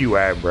 man, where you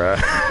at, bruh?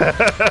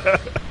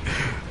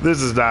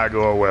 This is not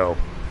going well.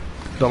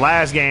 The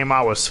last game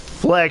I was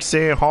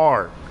flexing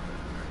hard.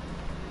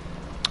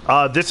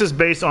 This is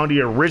based on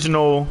the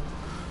original,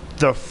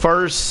 the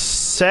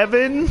first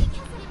 7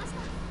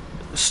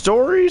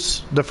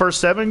 stories, the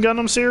first 7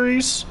 Gundam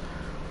series.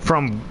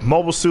 From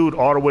Mobile Suit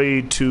all the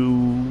way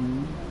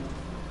to,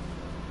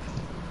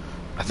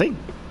 I think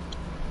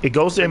it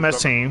goes to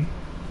MS Team.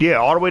 Yeah,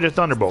 all the way to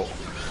Thunderbolt.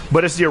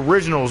 But it's the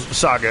original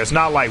saga. It's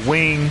not like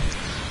Wing.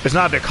 It's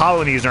not the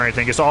colonies or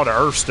anything. It's all the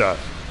Earth stuff.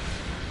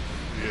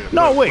 Yeah,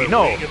 no, wait,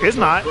 no, it's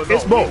not.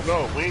 It's both.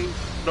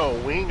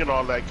 Wing and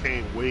all that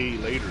came way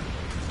later.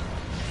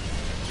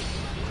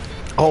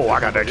 Oh, I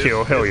got that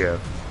kill. Hell yeah.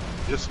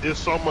 It's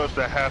so much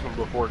that happened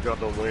before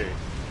Gundam Wing.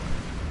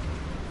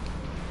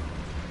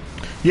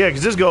 Yeah,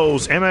 because this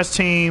goes MS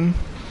Team.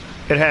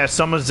 It has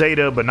some of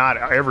Zeta, but not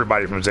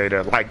everybody from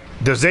Zeta. Like,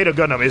 the Zeta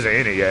Gundam isn't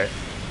in it yet.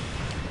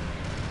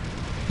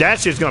 That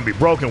shit's gonna be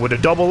broken with the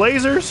double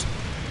lasers.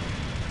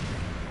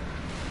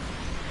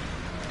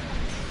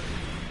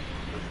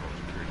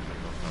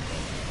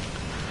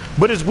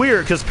 But it's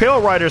weird because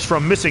Pale Rider's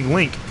from Missing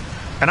Link,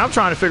 and I'm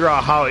trying to figure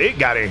out how it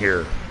got in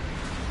here.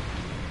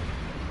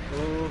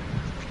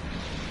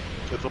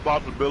 It's a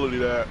possibility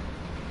that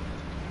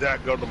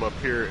Gundam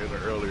appeared in the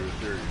earlier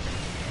series.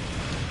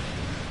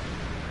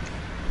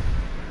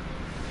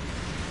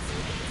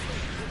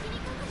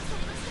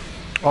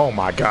 Oh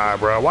my god,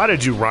 bro. Why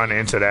did you run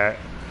into that?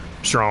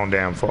 It's your own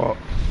damn fault.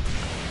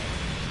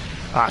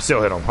 I still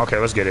hit him. Okay,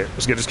 let's get it.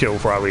 Let's get this kill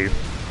before I leave.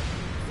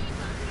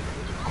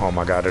 Oh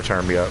my god, they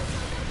turned me up.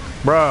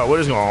 Bro, what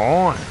is going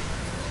on?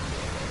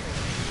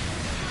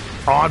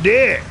 Oh, I'm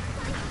dead.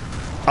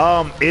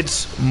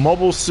 It's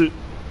Mobile Suit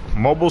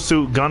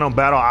Gundam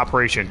Battle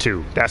Operation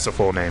 2. That's the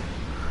full name.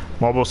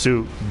 Mobile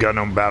Suit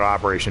Gundam Battle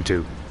Operation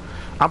 2.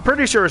 I'm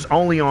pretty sure it's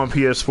only on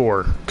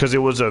PS4 because it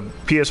was a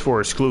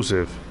PS4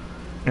 exclusive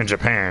in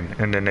Japan,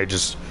 and then they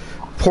just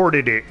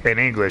ported it in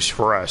English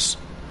for us,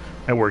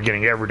 and we're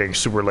getting everything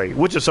super late,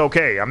 which is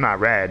okay. I'm not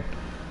rad,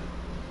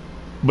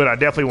 but I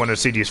definitely want to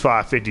see these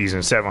 550s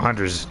and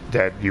 700s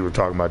that you were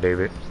talking about,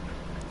 David.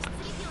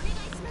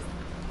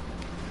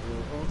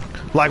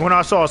 Like when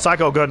I saw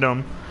Psycho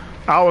Gundam,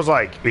 I was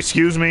like,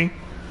 excuse me,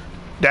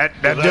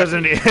 that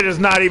doesn't, it does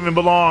not even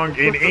belong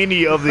in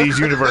any of these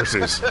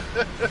universes.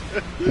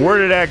 Where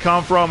did that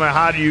come from, and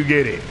how do you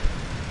get it?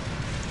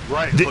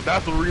 Right, but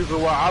that's the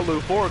reason why I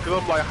look forward,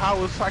 because I'm like,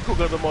 how is Psycho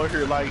Gundam on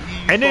here? Like,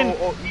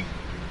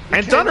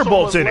 and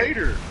Thunderbolt's in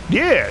later. it.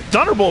 Yeah,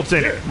 Thunderbolt's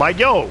in it. Like,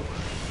 yo,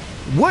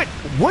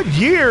 what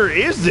year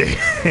is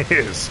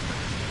this?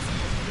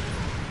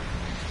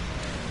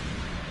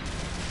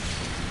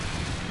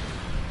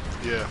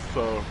 Yeah,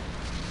 so,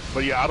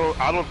 but yeah,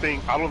 I don't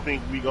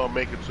think we gonna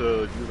make it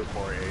to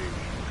Unicorn Age,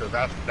 because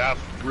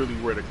that's really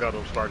where the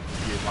Gundam started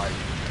to get like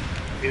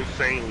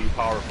insanely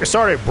powerful. It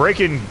started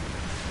breaking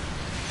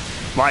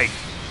like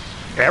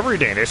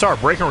everything. They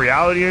started breaking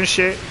reality and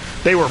shit.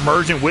 They were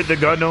merging with the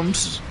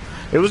Gundams.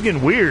 It was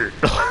getting weird.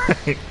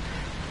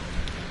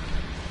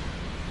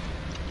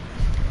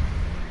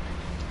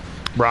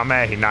 Bro, I'm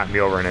mad he knocked me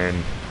over and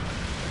then.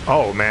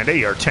 Oh man,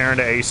 they are tearing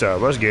the ace up.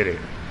 Let's get it.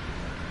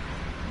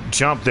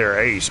 Jump their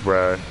ace,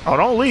 bro. Oh,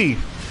 don't leave.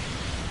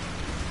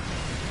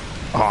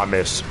 Oh, I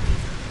missed.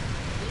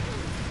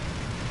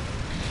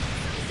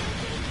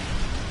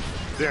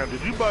 Damn,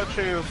 did you by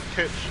chance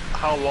catch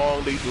how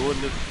long they doing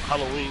this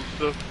Halloween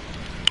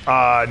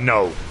stuff?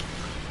 No.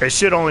 It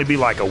should only be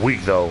like a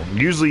week though.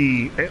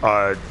 Usually,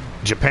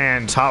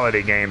 Japan's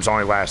holiday games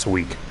only last a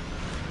week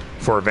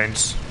for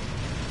events.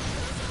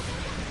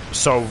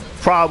 So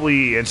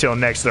probably until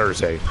next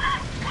Thursday.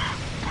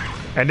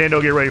 And then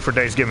they'll get ready for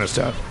Thanksgiving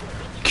stuff.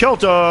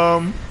 Killed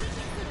them.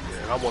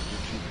 Yeah, I want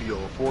the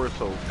GBO4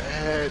 so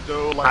bad,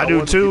 though. Like, I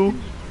do too.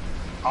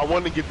 I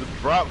want to get the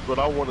drops, but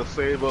I want to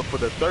save up for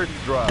the 30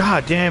 drop.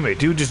 God damn it,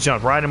 dude just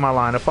jumped right in my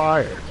line of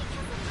fire.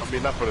 I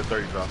mean, not for the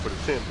 30 drop, for the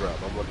 10 drop.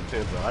 I want the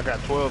 10 drop. I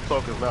got 12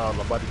 tokens now, and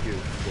I'm about to get,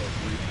 what,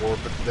 3, 4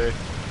 for today?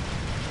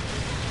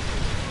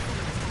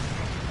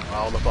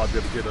 I don't know if I'll be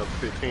able to get up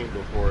to 15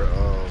 before,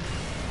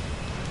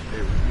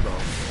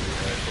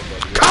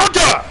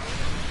 Counter!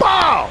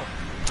 Bow!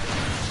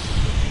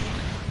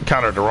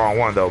 Countered the wrong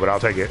one, though, but I'll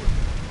take it.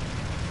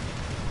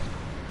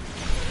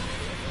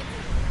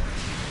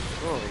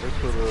 Oh, they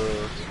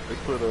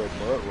put a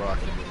mud rock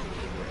in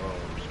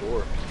the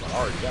store. I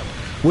already got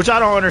one. Which I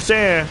don't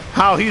understand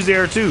how he's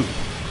there, too.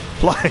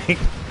 Like,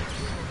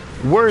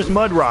 where's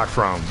Mud Rock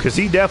from? Because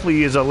he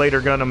definitely is a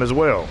later Gundam as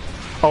well.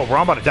 Oh, bro,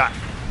 I'm about to die.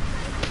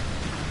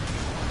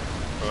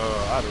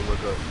 I had to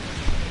look up,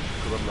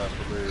 because I'm not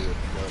familiar with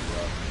mud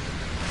rock.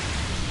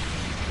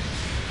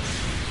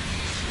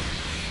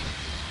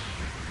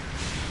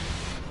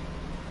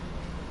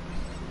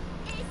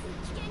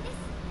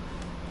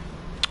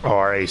 Oh,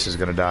 our ace is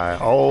gonna die.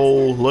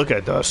 Oh, look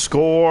at the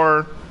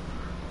score.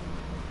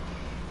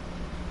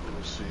 Let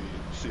me see.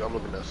 See, I'm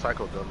looking at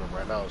Psycho Gundam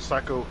right now.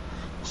 Psycho-Zaku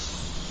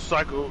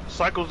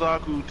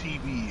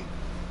TV.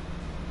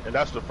 And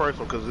that's the first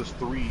one, because it's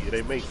 3.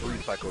 They make 3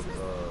 Psycho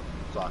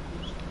Zakus.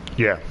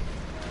 Yeah.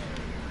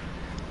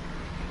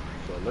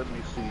 So let me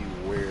see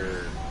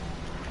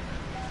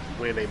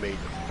when they made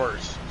the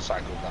first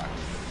Psycho Zaku.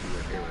 Let's see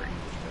what era he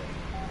was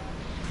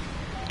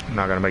from.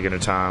 Not gonna make it in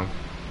time.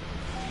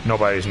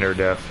 Nobody's near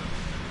death.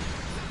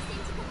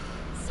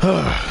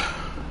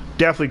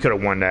 Definitely could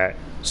have won that.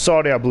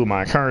 Saw that I blew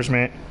my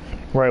encouragement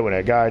right when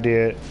that guy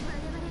did.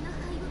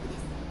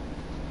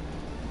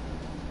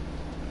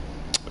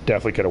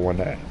 Definitely could have won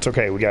that. It's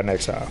okay, we got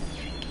next time.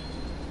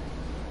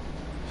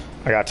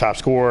 I got top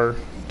score,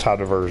 top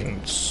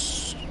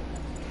diversions.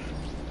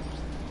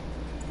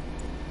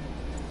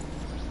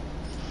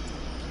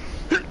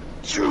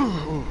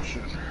 Oh,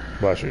 shit.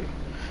 Bless you.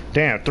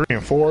 Damn, 3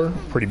 and 4,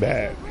 pretty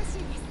bad.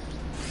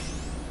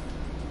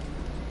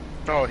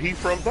 Oh, he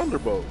from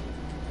Thunderbolt.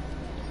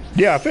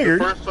 Yeah, I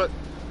figured.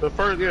 The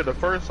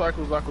first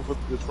Psycho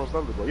Zaku is from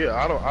Thunderbolt.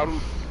 Yeah,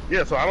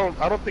 so I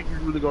don't think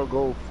you're really gonna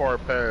go far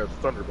past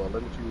Thunderbolt.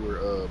 Let me see where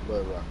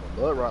Blood Rock.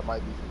 Blood Rock might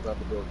be from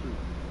Thunderbolt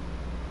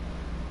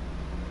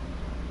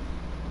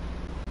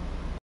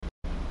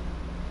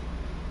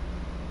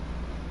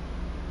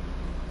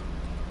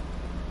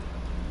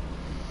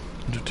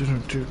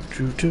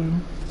too.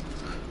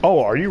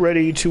 Oh, are you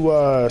ready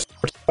to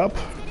start up?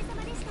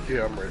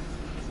 Yeah, I'm ready.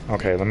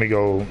 Okay, let me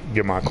go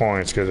get my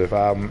coins, because if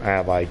I'm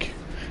at I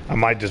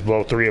might just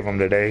blow 3 of them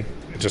today.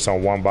 It's just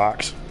on one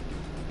box.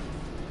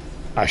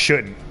 I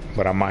shouldn't,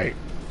 but I might.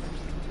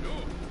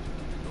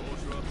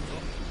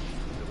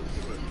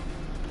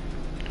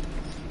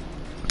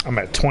 I'm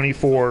at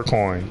 24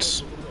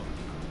 coins.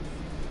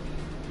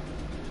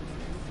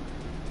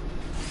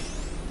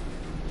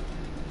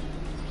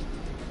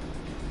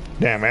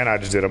 Damn, man, I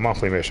just did a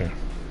monthly mission.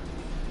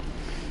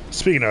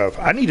 Speaking of,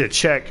 I need to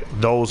check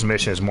those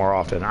missions more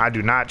often. I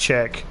do not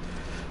check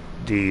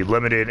the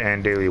limited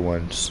and daily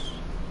ones.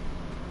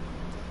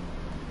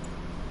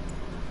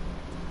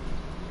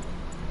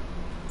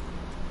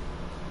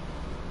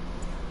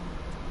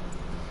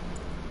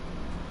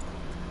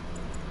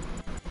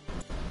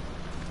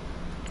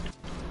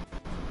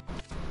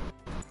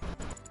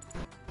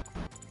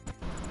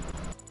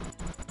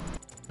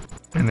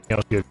 Anything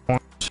else get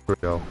points? Here we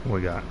go. What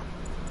we got?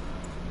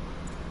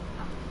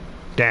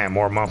 Damn,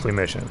 more monthly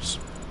missions.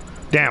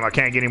 Damn, I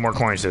can't get any more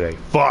coins today.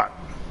 Fuck.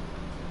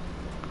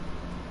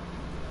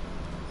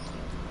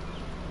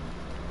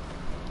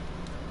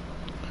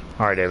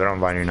 Alright, David, I'm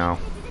inviting you now.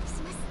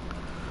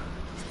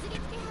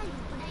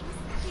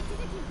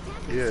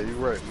 Yeah, you're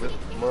right.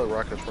 Mud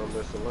Rock is from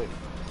Missing Link.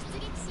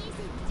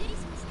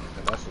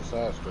 And that's a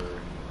side story.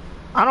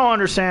 I don't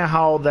understand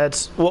how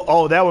that's... Well,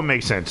 oh, that would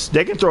make sense.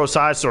 They can throw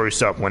side story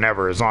stuff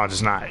whenever, as long as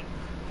it's not,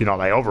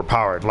 like,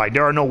 overpowered. Like,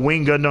 there are no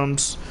Wing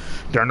Gundams.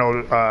 There are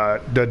no...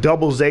 the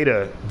Double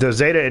Zeta... The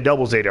Zeta and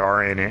Double Zeta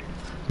are in it.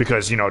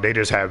 Because, they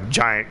just have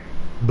giant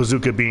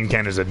bazooka beam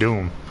cannons of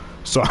doom.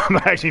 So I'm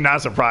actually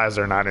not surprised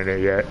they're not in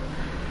it yet.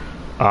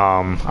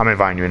 I'm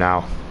inviting you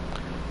now.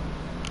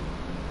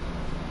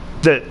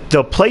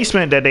 The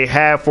placement that they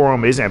have for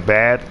them isn't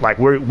bad. Like,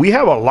 we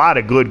have a lot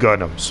of good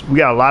Gundams. We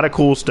got a lot of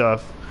cool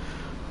stuff.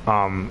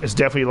 It's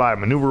definitely a lot of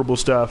maneuverable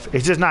stuff.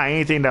 It's just not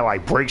anything that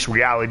like breaks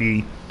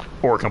reality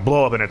or can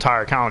blow up an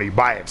entire county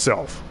by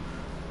itself.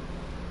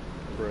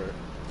 Right.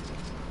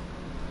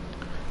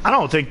 I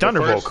don't think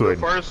Thunderbolt could.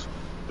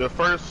 The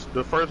first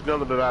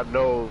Gundam that I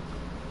know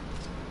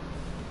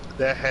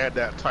that had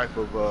that type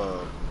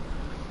of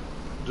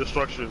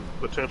destruction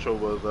potential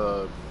was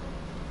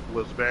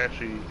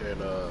Banshee and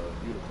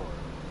Unicorn.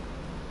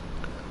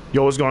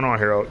 Yo, what's going on,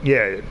 Hero?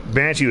 Yeah,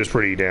 Banshee was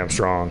pretty damn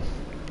strong.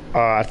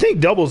 I think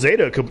Double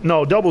Zeta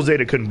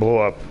couldn't blow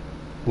up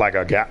like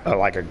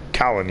a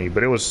colony,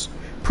 but it was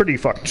pretty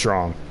fucking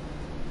strong.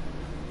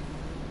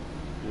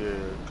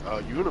 Yeah,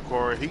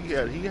 Unicorn.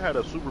 He had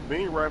a super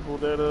beam rifle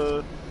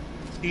that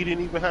he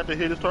didn't even have to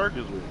hit his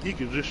targets with. He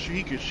could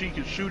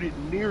shoot it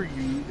near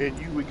you, and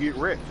you would get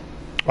wrecked.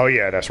 Oh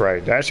yeah, that's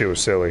right. That shit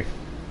was silly.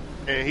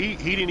 And he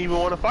didn't even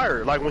want to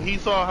fire it. Like when he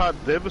saw how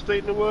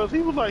devastating it was, he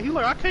was like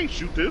I can't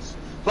shoot this.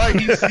 Like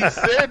he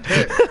said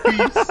that. He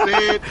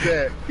said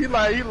that. He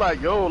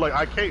like yo, like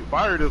I can't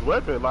fire this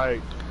weapon.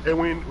 Like, and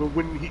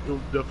when he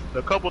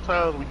the couple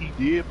times when he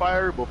did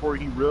fire before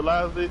he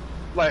realized it,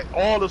 like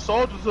all the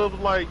soldiers was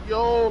like,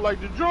 yo, like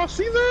did y'all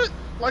see that?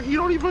 Like he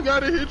don't even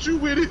gotta hit you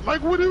with it.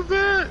 Like what is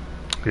that?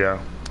 Yeah,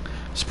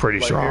 it's pretty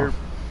like, strong.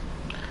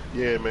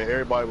 Yeah, man.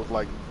 Everybody was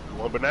like,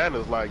 going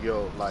bananas. Like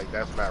yo, like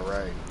that's not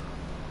right.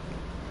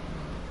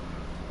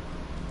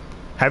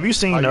 Have you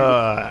seen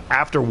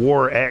After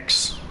War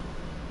X?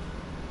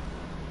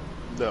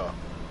 No.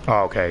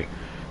 Oh, okay.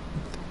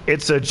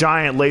 It's a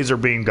giant laser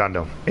beam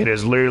Gundam. It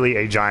is literally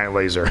a giant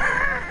laser.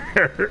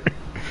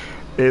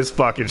 It's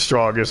fucking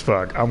strong as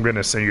fuck. I'm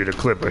gonna send you the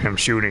clip of him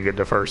shooting it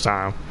the first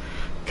time,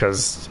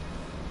 because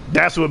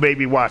that's what made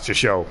me watch the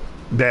show.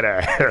 Dead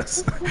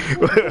ass.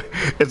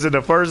 It's in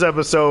the first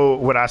episode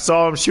when I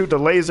saw him shoot the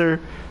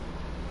laser.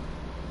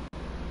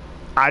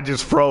 I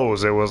just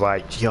froze. It was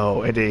like,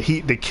 yo, and then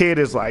the kid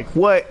is like,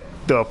 what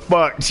the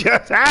fuck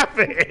just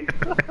happened?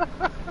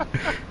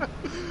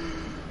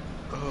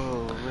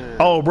 Oh man.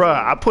 Oh,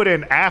 bruh, I put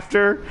in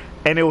after,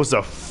 and it was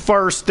the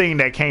first thing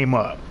that came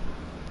up.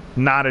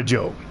 Not a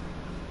joke.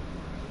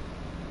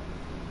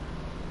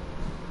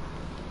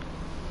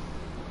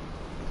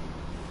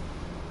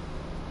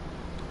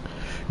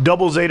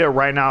 Double Zeta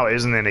right now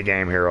isn't in the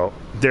game, Hero.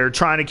 They're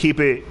trying to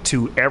keep it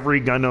to every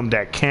Gundam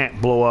that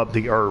can't blow up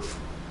the Earth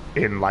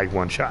in like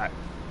one shot.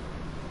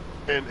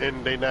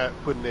 And they not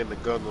putting in the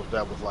Gundams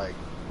that was like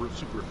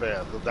super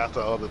fast. That's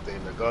the other thing.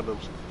 The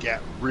Gundams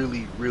got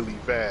really, really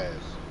fast.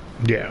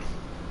 Yeah.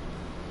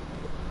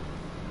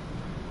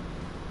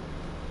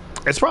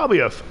 It's probably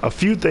a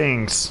few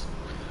things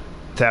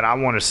that I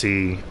want to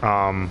see.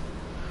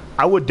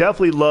 I would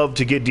definitely love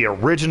to get the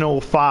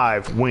original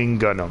 5 wing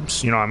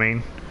Gundams. You know what I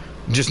mean?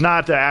 Just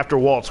not the After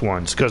Waltz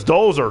ones, because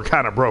those are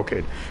kind of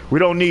broken. We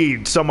don't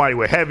need somebody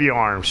with heavy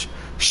arms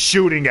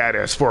shooting at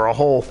us for a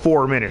whole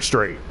 4 minutes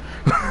straight.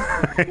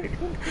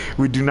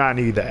 We do not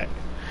need that.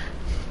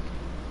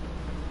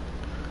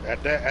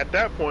 At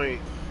that point,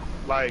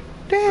 like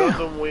damn.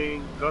 Gundam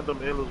Wing,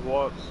 Gundam Endless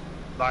Waltz,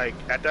 like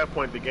at that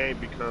point the game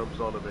becomes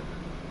unlimited.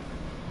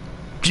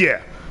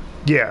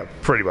 Yeah,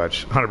 pretty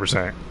much,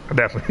 100%. I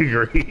definitely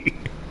agree.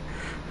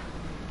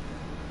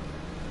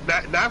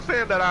 Not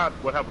saying that I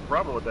would have a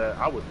problem with that.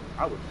 I would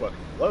fucking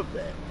love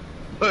that.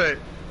 But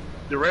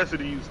the rest of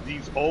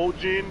these old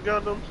gen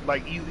Gundams,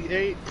 like Easy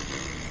 8,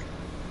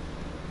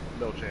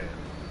 no chance.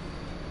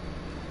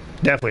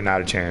 Definitely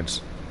not a chance.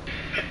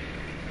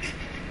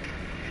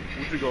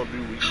 What you gonna do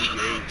with Easy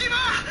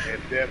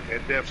 8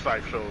 and Death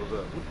Sight shows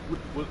up?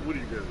 What are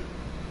you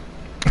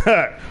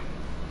gonna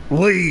do?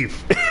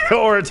 Leave.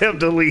 Or attempt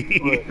to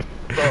leave.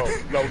 So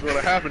what's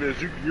gonna happen is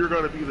you're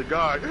gonna be the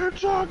guy.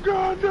 It's a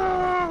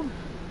Gundam.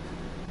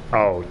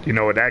 Oh, you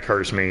know what that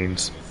curse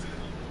means.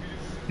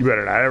 You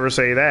better not ever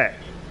say that.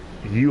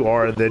 You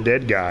are the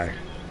dead guy.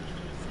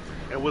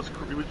 And but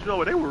you know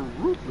what? They were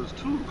ruthless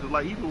too, because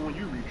like even when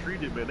you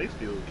retreated, man, they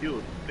still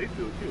killed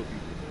people. Man.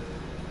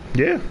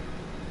 Yeah.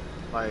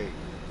 Like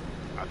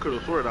I could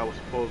have sworn I was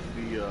supposed to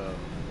be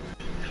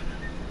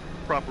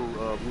proper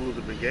rules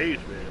of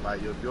engagement.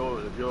 Like if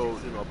your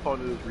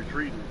opponent is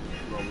retreating,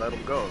 let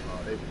them go.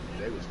 No,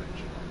 they was saying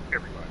shit on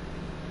everybody.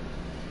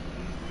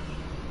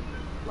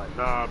 Like,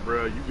 nah,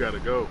 bro, you gotta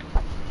go.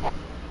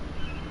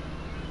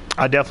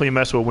 I definitely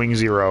mess with Wing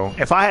Zero.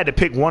 If I had to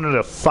pick one of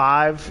the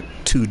 5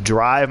 to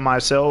drive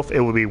myself,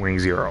 it would be Wing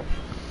Zero.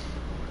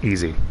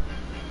 Easy.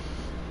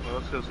 Well,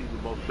 that's because he's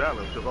the most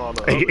balanced. Because all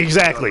the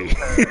exactly.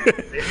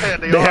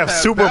 They have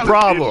super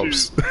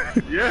problems.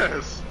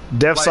 Yes.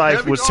 Death like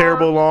Sight was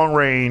terrible long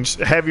range.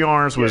 Heavy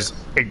Arms was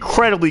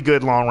incredibly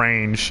good long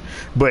range,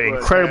 but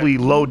incredibly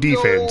low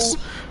defense.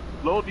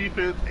 Low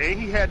defense, and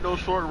he had no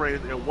short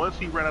range. And once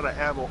he ran out of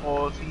ammo,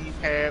 all he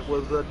had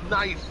was a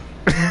knife.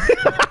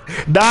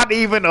 Not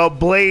even a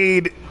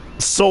blade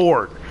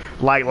sword,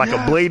 like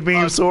a blade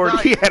beam sword.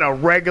 Knife. He had a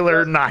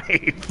regular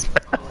knife.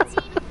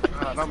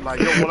 God, I'm like,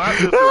 yo,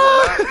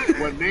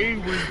 when they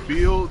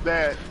revealed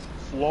that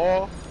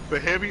flaw for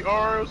Heavy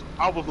Arms,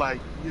 I was like,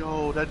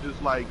 yo, that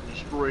just like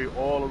destroyed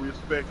all the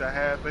respect I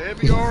had for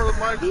Heavy Arms.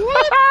 Like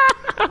what?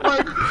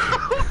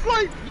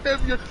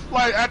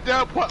 like at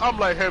that point, I'm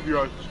like, Heavy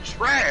Arms is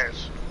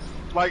trash.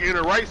 Like in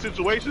the right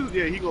situations,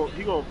 yeah, he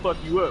gonna fuck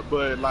you up,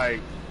 but like,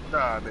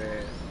 nah,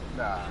 man,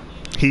 nah.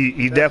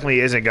 He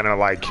definitely isn't gonna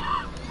like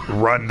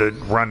run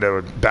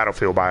the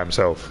battlefield by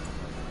himself.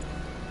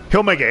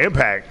 He'll make an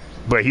impact,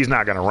 but he's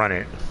not gonna run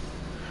it.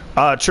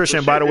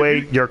 Trishan, by the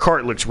way, your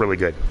cart looks really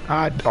good.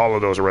 All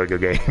of those are really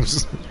good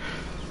games.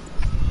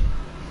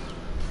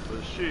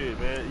 But shit,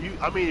 man,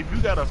 if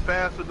you got a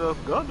fast enough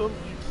Gundam,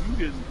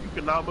 you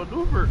can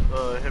outmaneuver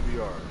Heavy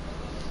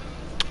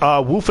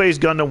Arms. Wu-Fei's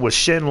Gundam was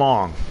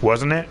Shenlong,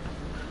 wasn't it?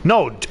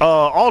 No,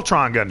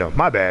 Ultron Gundam.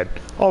 My bad.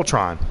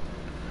 Ultron.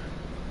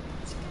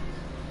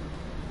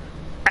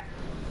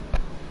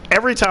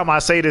 every time I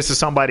say this to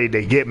somebody,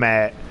 they get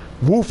mad.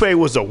 Wu Fei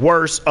was the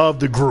worst of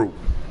the group.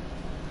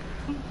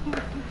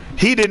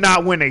 He did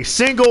not win a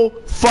single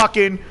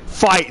fucking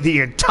fight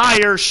the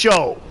entire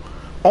show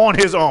on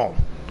his own.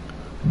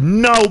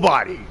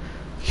 Nobody.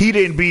 He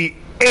didn't beat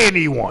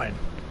anyone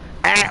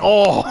at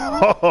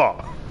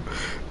all.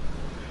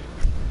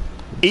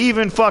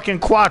 Even fucking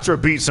Quattro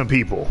beat some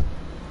people.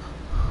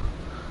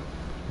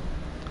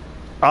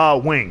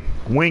 Wing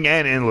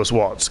and Endless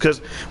Waltz. Because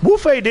Wu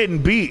Fei didn't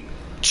beat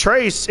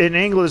Trace in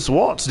Endless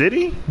Waltz, did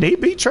he? Did he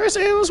beat Trace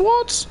in Endless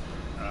Waltz?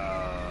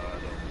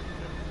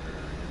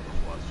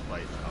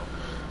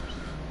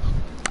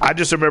 I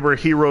just remember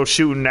Hero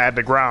shooting at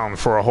the ground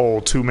for a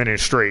whole 2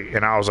 minutes straight,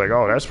 and I was like,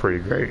 oh, that's pretty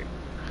great.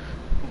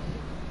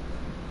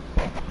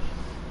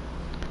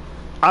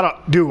 Out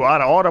of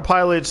all the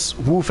pilots,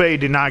 Wu Fei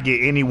did not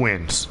get any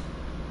wins.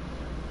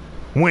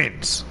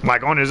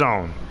 Like on his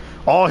own.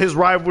 All his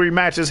rivalry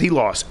matches, he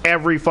lost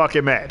every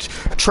fucking match.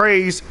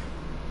 Trace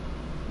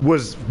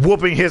was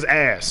whooping his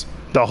ass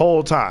the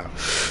whole time.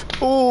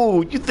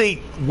 Ooh, you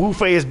think Wu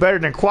Fei is better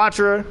than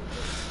Quattro?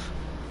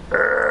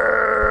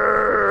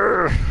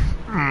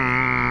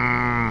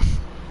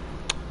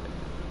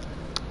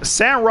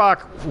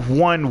 Sandrock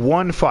won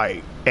one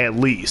fight at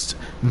least.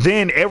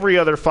 Then every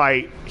other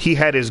fight, he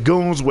had his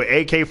goons with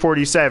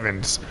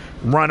AK-47s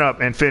run up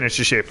and finish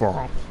the shit for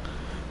him.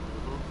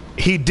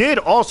 He did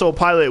also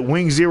pilot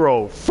Wing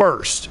Zero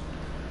first.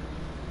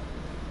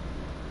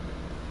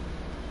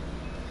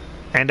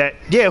 And that,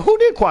 yeah, who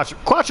did Quattro?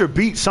 Quattro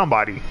beat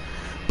somebody,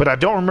 but I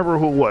don't remember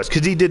who it was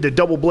because he did the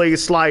double blade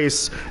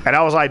slice, and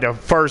that was like the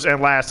first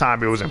and last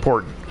time it was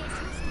important.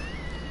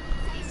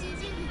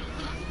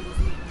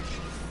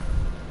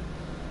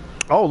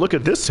 Oh, look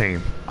at this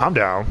team. I'm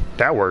down.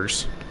 That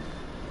works.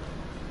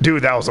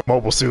 Dude, that was a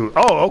mobile suit.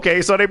 Oh,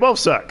 okay, so they both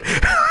suck.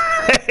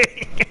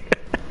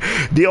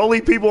 The only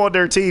people on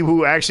their team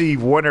who actually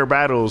won their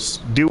battles,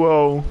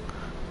 Duo,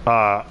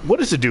 what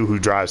is the dude who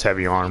drives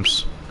heavy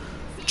arms?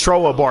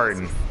 Troa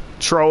Barton.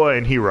 Troa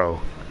and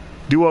Hero.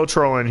 Duo,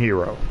 Troa, and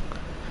Hero.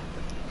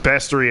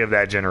 Best three of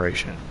that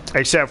generation.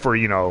 Except for,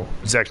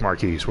 Zex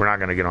Marquise. We're not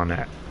going to get on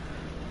that.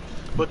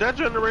 But that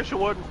generation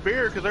wasn't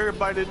fair because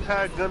everybody didn't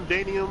have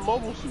Gundanium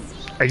mobile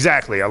suits.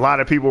 Exactly. A lot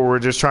of people were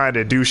just trying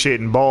to do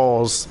shit in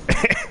balls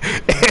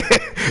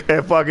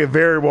and fucking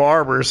variable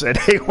arbors, and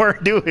they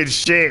weren't doing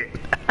shit.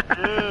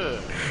 Yeah.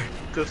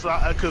 Because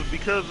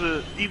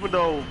even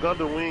though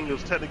Gundam Wing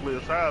is technically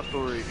a side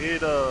story,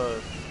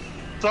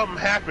 something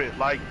happened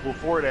like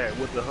before that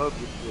with the hub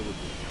facility,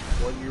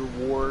 1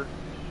 Year War.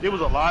 There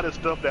was a lot of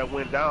stuff that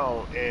went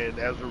down, and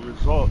as a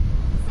result,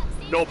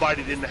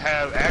 nobody didn't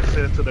have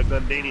access to the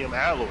Gundanium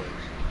alloys.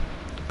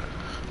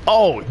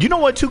 Oh, you know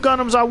what two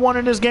Gundams I want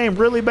in this game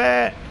really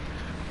bad?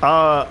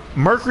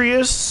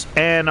 Mercurius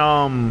and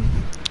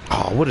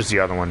what is the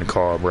other one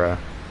called, bruh?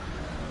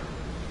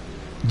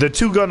 The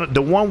two Gundam,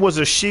 the one was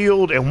a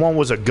shield and one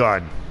was a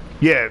gun.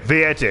 Yeah,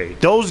 Viete.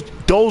 Those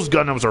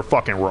Gundams are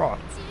fucking raw.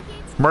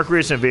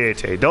 Mercurius and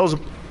Viete. Those,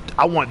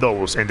 I want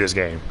those in this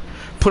game.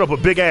 Put up a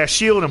big ass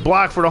shield and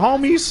block for the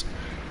homies,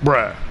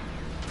 bruh.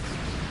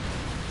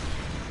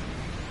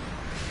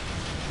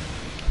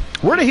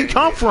 Where did he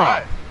come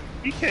from?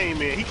 He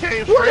came in. He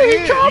came straight in. Where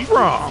did he come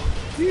from?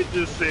 He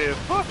just said,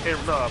 fuck him.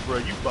 Nah, bro,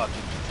 you about to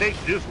take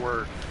this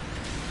word.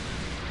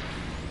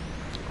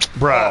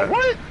 Bruh.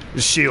 What?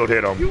 The shield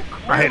hit him.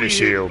 I hit his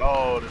shield.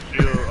 Oh, the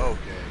shield. Okay.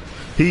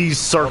 He's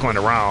circling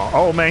around.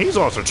 Oh, man, he's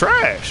also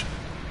trash.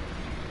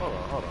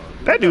 Hold on.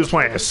 That dude's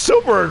playing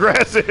super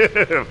aggressive.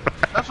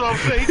 That's what I'm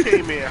saying. He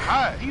came in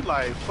hot. He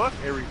like, fuck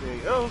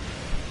everything else.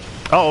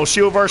 Oh,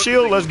 shield versus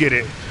shield? Let's get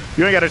it.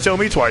 You ain't got to tell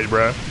me twice,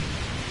 bruh.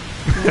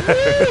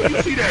 Ooh,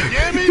 you see that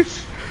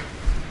damage?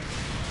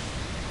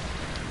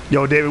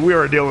 Yo, David, we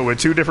are dealing with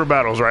two different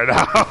battles right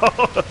now.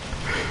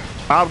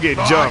 I'm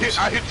getting jumps.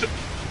 I hit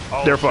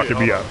They're fucking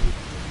me up.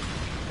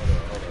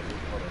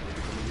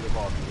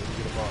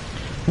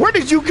 Where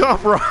did you come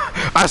from?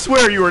 I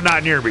swear you were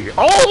not near me.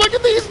 Oh, look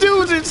at these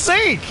dudes in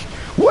sync.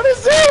 What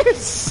is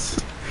this?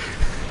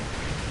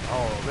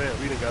 Oh, man,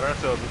 we done got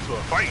ourselves into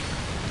a fight.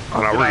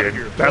 Oh, no, we're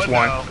good. That's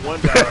one. One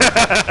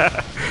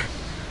down.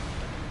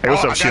 Hey,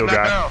 what's up, shield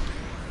guy? Down.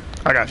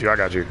 I got you.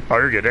 Oh,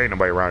 you're good. There ain't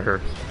nobody around here.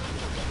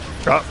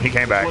 Oh, he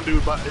came back. One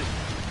dude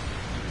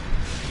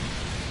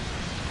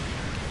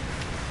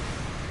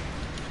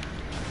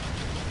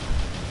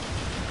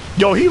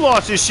Yo, he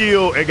lost his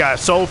shield and got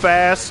so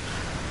fast.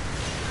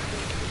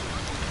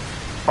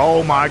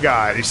 Oh my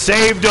god, he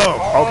saved him.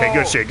 Oh. Okay,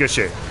 good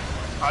shit.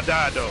 I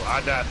died though.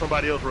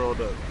 Somebody else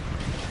rolled up.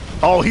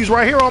 Oh, he's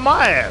right here on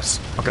my ass.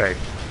 Okay.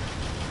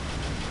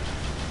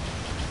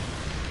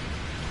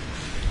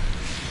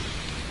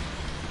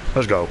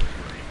 Let's go.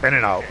 In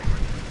and out.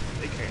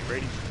 They came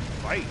ready to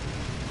fight.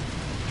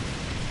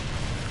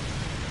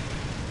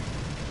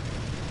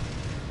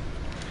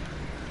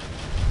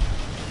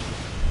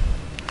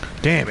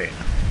 Damn it.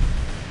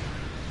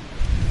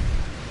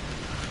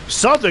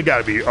 Something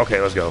gotta be. Okay,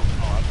 let's go.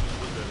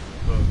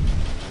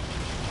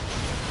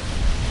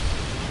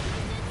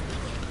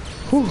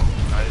 Whew.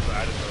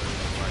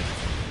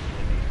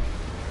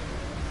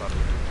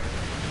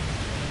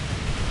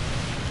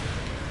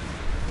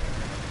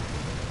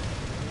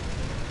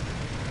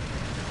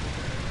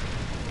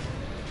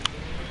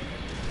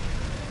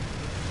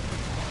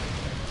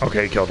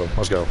 Okay, he killed him.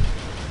 Let's go.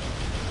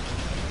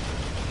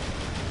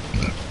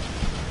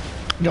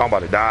 Y'all about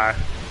to die.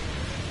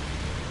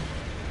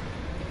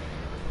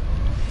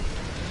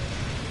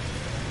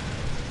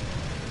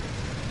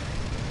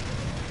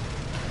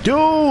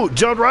 Dude,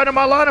 jumped right in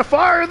my line of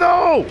fire,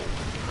 though.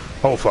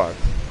 Oh, fuck.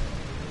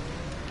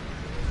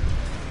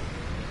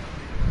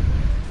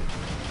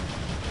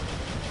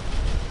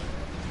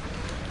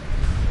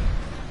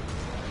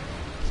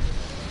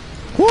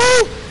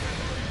 Woo!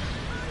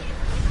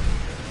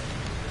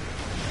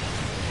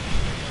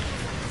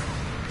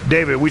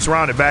 David, we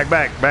surrounded. Back,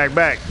 back, back,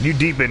 back. You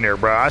deep in there,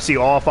 bro. I see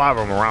all 5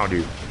 of them around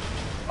you.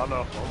 I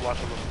know. I'm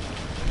watching them.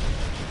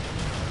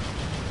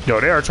 Yo,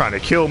 they are trying to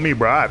kill me,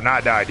 bro. I have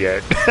not died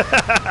yet.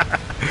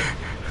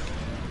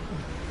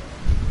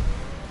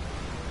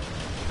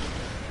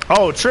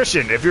 Oh,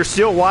 Trishan, if you're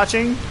still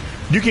watching,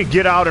 you can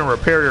get out and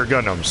repair your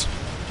Gundams.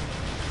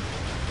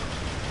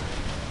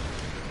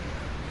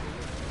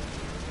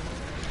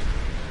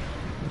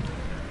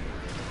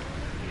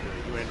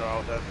 You ain't know I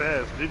was that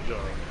fast, did you?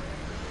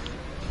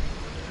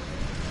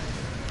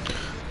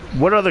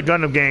 What other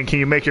Gundam game can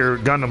you make your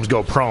Gundams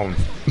go prone?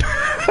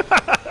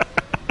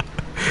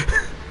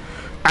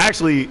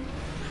 Actually,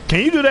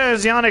 can you do that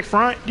as Zionic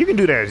Front? You can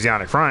do that as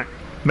Zionic Front.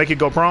 Make it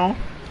go prone.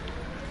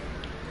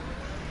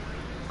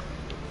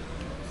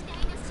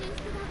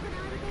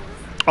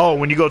 Oh,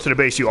 when you go to the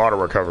base, you auto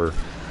recover.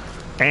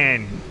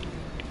 And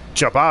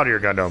jump out of your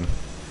Gundam.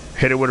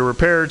 Hit it with a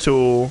repair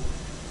tool.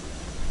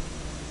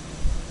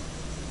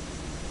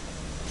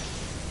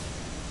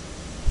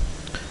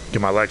 Get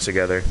my legs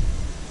together.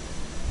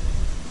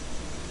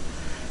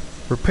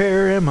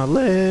 Repairing my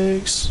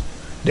legs.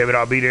 David,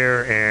 I'll be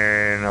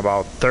there in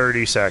about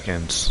 30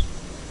 seconds.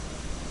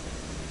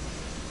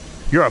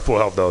 You're at full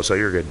health, though, so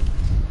you're good.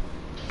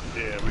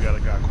 Yeah, we got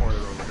a guy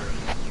cornered over here.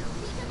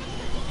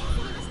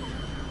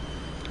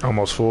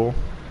 Almost full.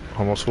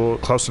 Almost full.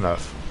 Close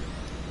enough.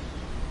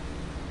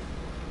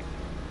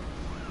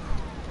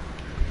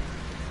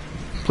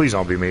 Please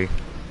don't be me.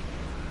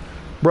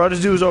 Bro,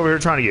 this dude's over here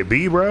trying to get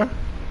B, bro.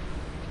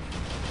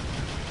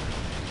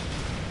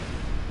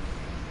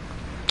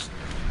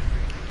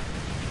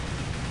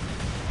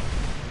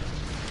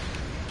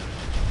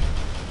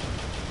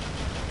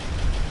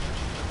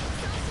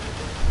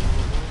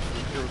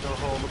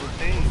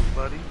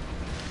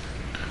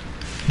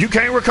 You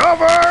can't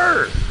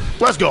recover!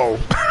 Let's go!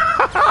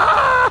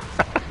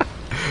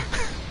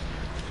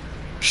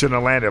 Shouldn't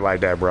have landed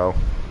like that, bro.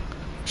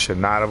 Should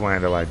not have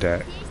landed like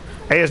that.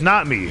 Hey, it's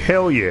not me.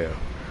 Hell yeah.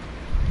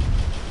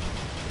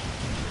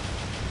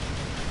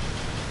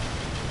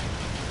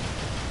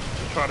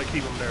 Just try to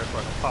keep him there so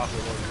I can pop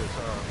it one good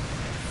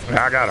time.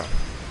 Yeah, I got him.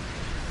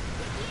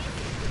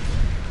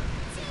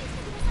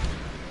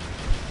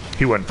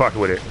 He wasn't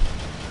fucking with it.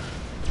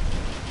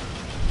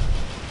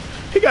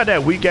 He got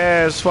that weak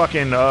ass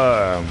fucking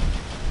that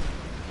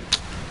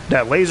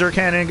laser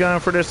cannon gun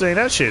for this thing.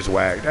 That shit's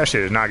whack. That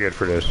shit is not good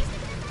for this.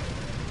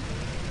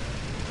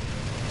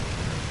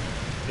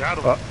 Got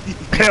him.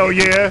 Hell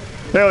yeah.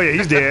 Hell yeah,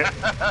 he's dead.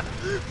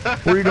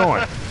 Where you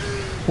going?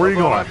 Where you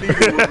going? All I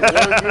needed was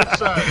one good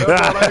shot.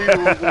 That's all I needed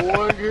was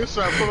one good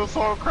shot. Put us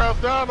all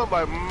crap down. I'm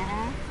like,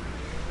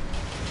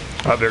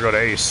 Oh, there go the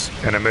ace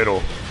in the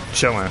middle,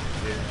 chilling.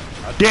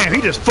 Yeah, damn,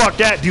 he just fucked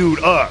that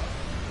dude up.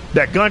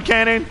 That gun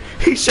cannon,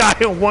 he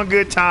shot him one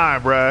good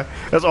time, bruh.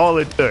 That's all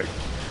it took.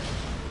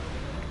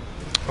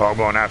 Oh, I'm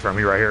going after him.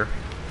 He right here.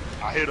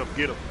 I hit him.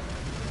 Get him.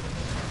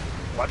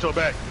 Watch your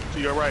back. To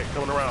your right.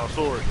 Coming around.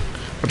 Sword.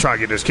 I'm trying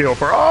to get this kill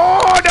for...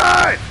 Oh, I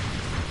died!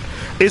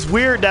 It's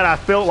weird that I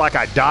felt like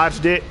I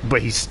dodged it,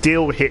 but he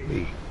still hit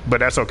me. But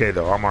that's okay,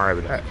 though. I'm alright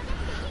with that.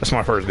 That's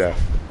my first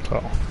death.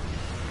 So...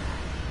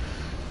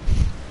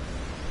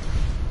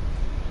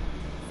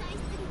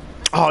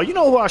 Oh, you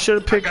know who I should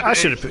have picked? I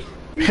should have picked...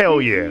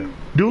 Hell yeah.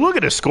 Dude, look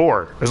at the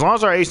score. As long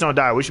as our ace don't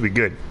die, we should be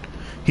good.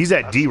 He's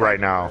at D right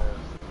now.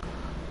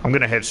 I'm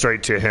gonna head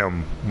straight to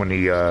him when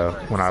he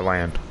when I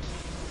land.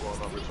 Well,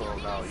 number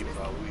 12 now, even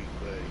though weak,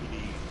 but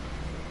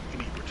he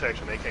need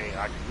protection. We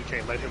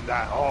can't let him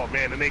die. Oh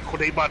man, and they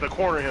about to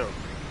corner him.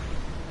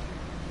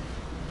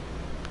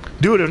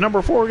 Dude, if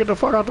number 4 get the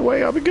fuck out the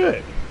way, I'll be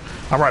good.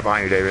 I'm right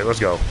behind you, David. Let's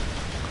go.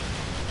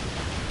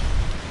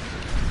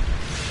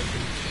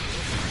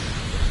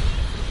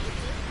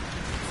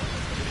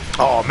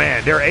 Oh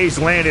man, their ace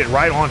landed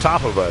right on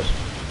top of us.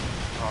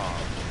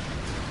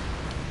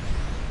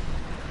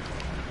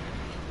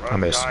 Run, I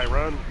missed. Guy,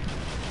 run.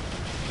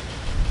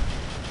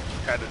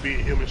 Had to be a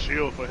human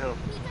shield for him.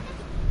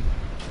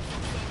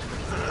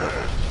 Oh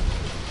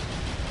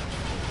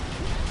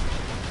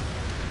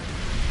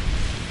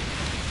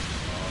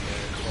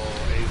man, come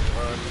on, ace,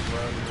 run.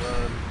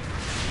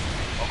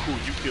 Oh cool,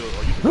 you killed.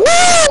 Oh, you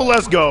Woo!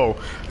 Let's go.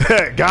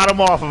 Got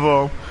him off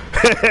of him.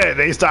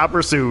 They stop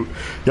pursuit.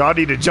 Y'all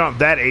need to jump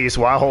that ace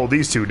while I hold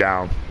these two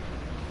down.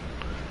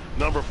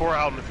 Number 4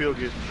 out in the field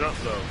gets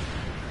jumped though.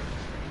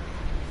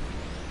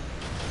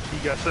 He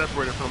got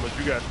separated from us.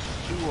 You got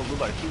 2 on, look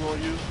like 2 on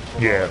you.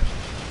 Yeah.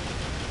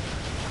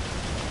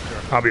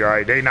 I'll be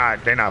alright. They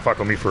not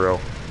fucking me for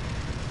real.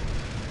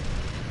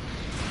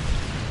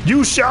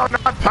 You shall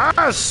not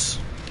pass.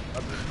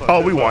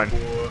 Oh, we won.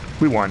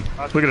 We won.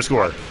 Look at the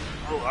score.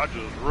 I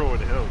just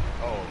ruined him.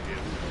 Oh, yeah.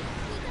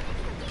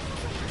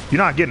 You're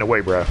not getting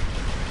away, bro.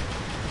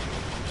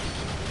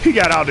 He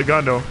got out the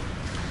gun, though.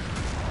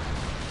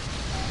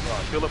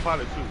 Kill a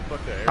pilot, too.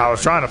 Fuck that. I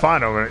was trying to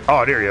find him.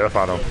 Oh, there you go. I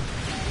found him.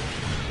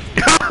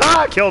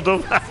 I killed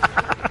him.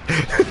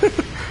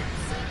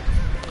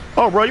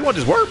 Oh, bro, you want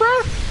this work,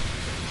 bro?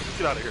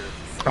 Get out of here.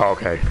 Oh,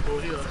 okay. Well,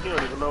 he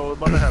don't even know what's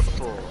about to happen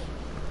to him.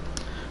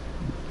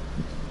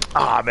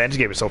 Ah, man, this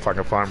game is so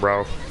fucking fun,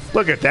 bro.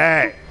 Look at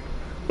that.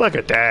 Look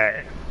at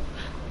that.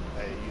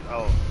 Hey,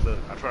 look,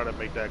 I try to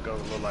make that gun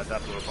look like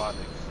Dr. Robotnik's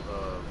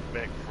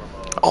mech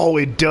from. Oh,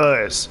 it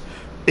does.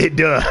 It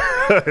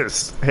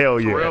does. Hell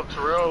yeah.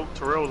 Terrell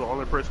was the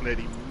only person that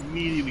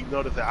immediately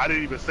noticed that. I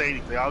didn't even say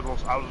anything. I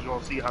was just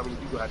gonna see how many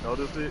people had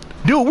noticed it.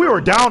 Dude, we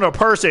were down a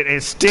person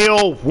and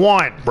still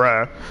won,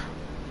 bruh.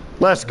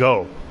 Let's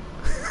go.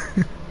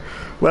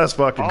 Let's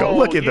fucking go.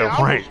 Look at the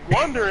rank. I was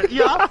wondering.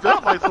 Yeah, I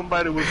felt like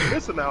somebody was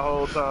missing that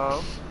whole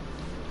time.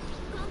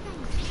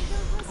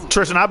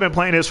 Tristan, I've been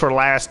playing this for the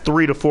last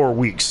 3 to 4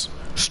 weeks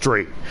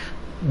straight.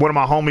 One of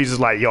my homies is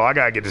like, yo, I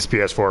gotta get this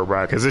PS4,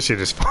 bro, because this shit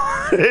is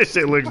fun. This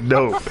shit looks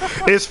dope.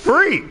 It's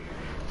free.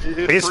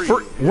 It's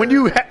free.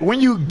 Yeah.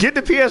 When you get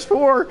the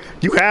PS4,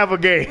 you have a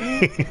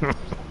game.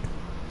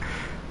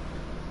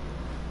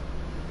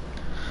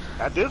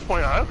 At this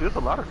point, there's a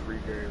lot of free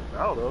games.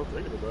 I don't know,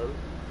 thinking about it.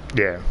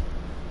 Yeah.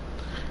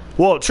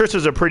 Well,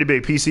 Tristan's a pretty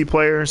big PC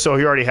player, so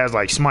he already has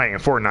like Smite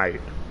and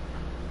Fortnite.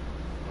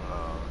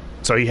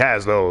 So he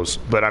has those.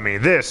 But I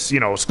mean, this,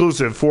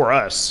 exclusive for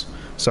us.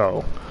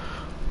 So.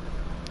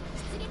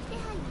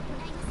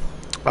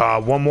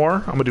 One more.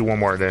 I'm gonna do one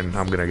more, then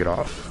I'm gonna get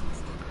off.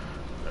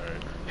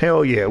 Right.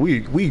 Hell yeah,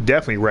 we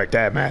definitely wrecked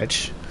that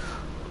match.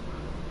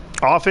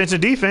 Offense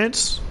and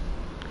defense.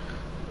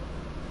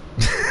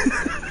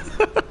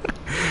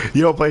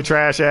 You don't play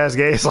trash ass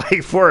games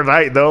like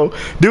Fortnite though,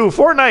 dude.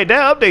 Fortnite,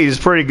 that update is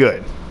pretty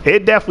good.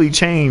 It definitely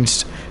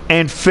changed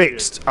and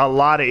fixed a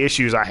lot of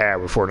issues I had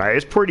with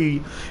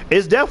Fortnite.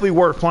 It's definitely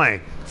worth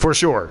playing for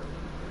sure.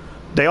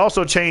 They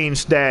also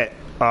changed that.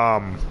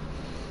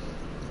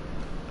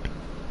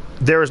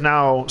 There is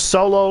now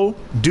solo,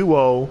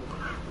 duo,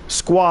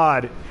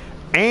 squad,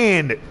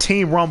 and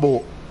Team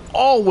Rumble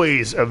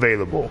always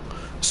available.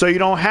 So you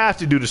don't have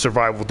to do the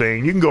survival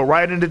thing. You can go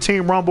right into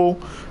Team Rumble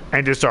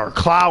and just start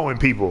clowing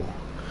people.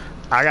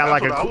 I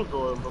was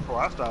doing before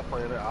I stopped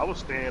playing it. I was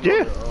staying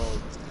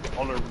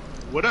on the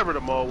whatever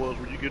the mode was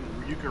where you can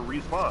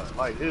respawn.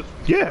 Like that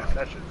shit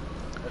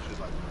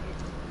like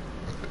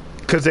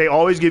because they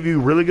always give you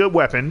really good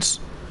weapons,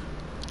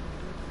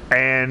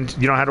 and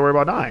you don't have to worry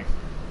about dying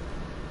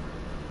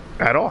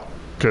at all.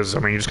 Because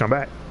you just come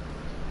back.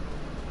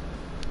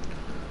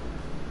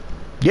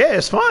 Yeah,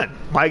 it's fun.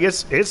 Like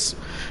it's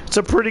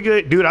a pretty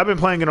good, dude. I've been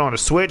playing it on the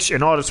Switch,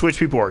 and all the Switch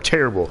people are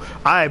terrible.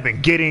 I have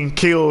been getting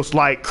kills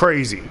like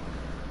crazy.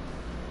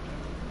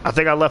 I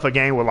think I left a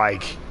game with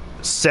like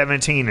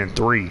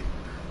 17-3.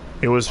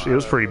 It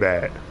was pretty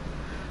bad.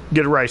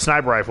 Get it right,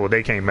 sniper rifle.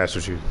 They can't mess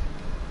with you.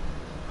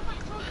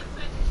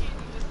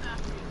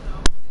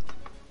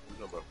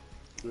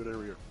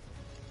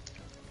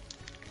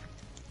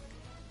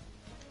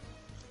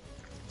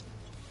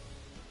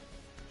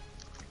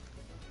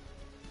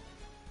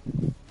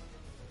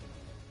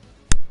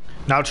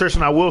 Now,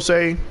 Tristan, I will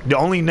say the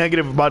only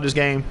negative about this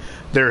game,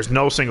 there is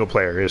no single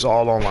player. It's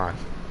all online.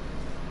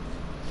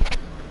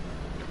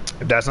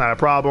 If that's not a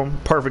problem,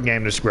 perfect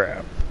game to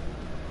grab.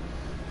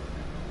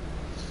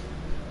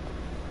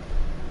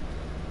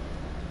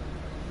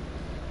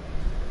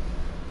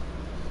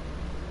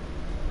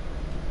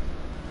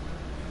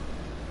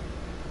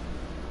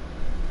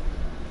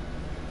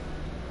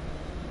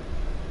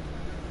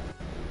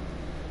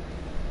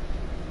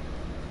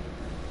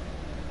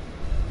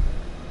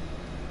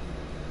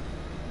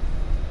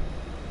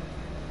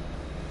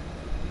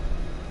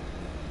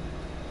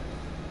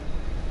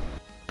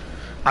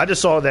 I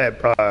just saw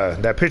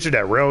that picture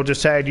that Rail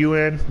just tagged you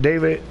in,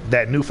 David.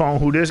 That new phone,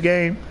 who this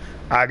game?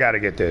 I gotta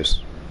get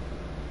this.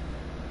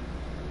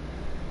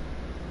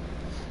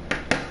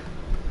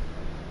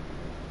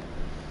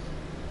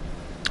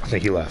 I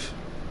think he left.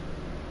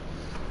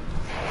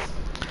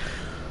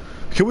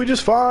 Can we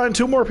just find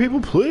 2 more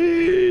people,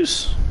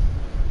 please?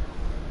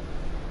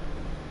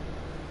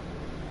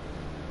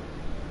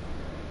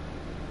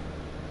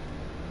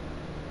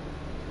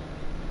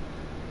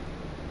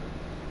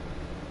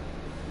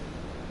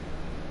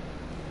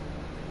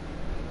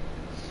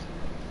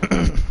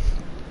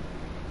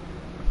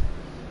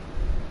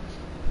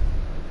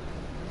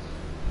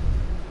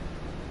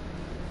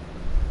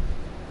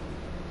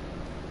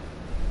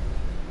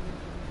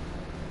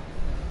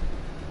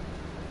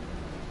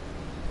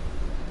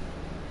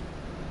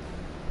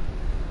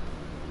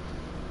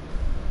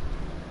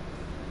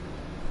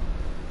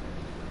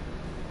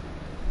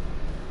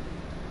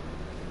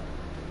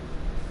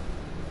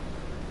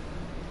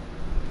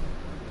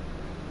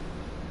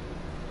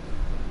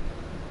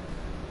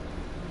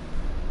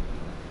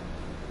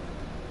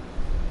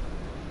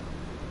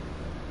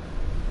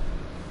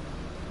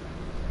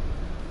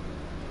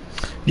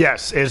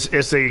 Yes,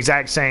 it's the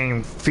exact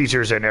same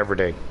features and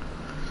everything.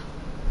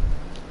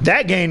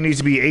 That game needs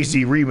to be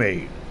HD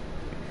remade.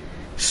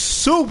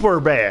 Super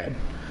bad.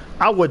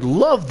 I would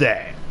love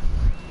that.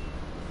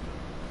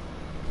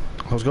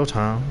 Let's go,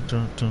 Tom.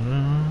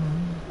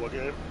 What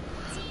game?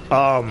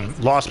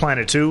 Lost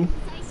Planet 2.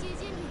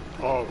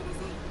 Oh.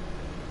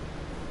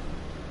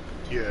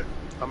 Yeah.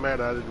 I'm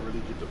mad I didn't really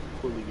get to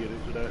fully get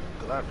into that,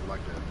 because I actually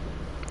like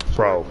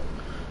that.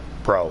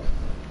 Bro.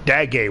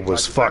 That game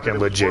was fucking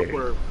legit.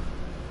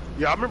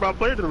 Yeah, I remember I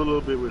played it a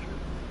little bit with you.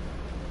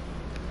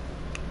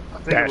 I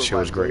think That shit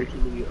was great. Too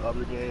many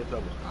other games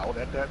that was out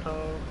at that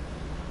time.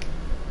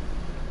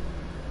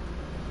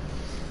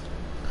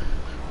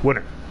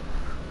 Winner.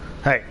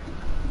 Hey.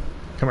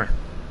 Come here.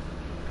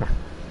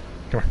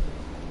 Come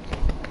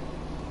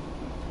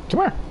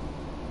here.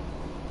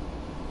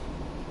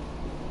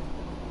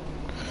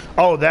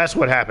 Oh, that's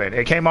what happened.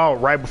 It came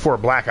out right before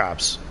Black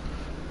Ops.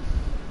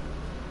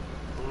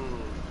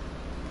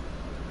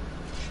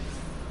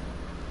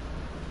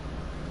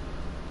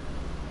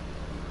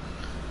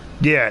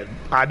 Yeah,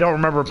 I don't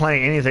remember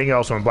playing anything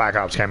else when Black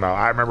Ops came out.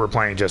 I remember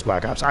playing just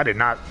Black Ops. I did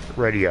not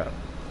ready up.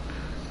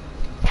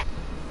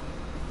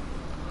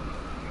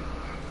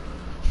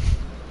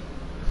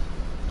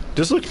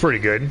 This looks pretty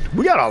good.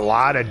 We got a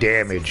lot of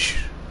damage.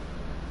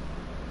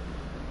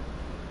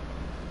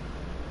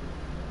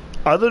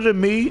 Other than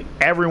me,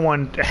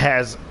 everyone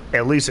has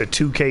at least a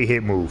 2K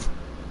hit move.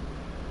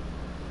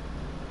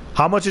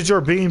 How much does your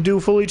beam do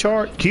fully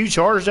charged? Can you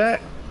charge that?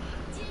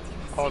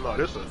 Oh no,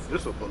 this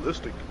a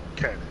ballistic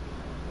cannon.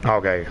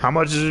 Okay, how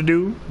much does it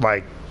do?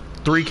 Like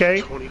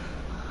 3K?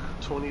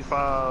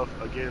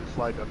 25 against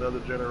like another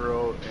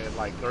general and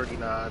like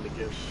 39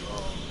 against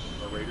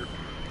a raider.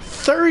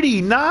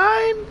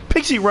 39?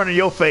 Pixie running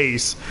your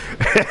face.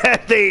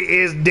 That thing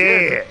is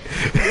dead.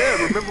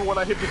 Yeah, remember when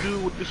I hit the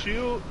dude with the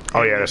shield?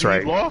 Oh yeah, that's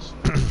right. He lost?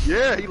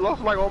 Yeah, he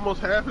lost like almost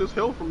half his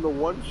health from the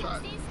one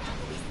shot.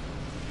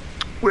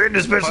 We're in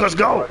this bitch, let's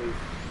go.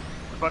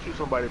 If I shoot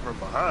somebody from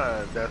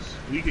behind that's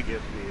weak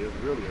against me, it's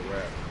really a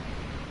wrap.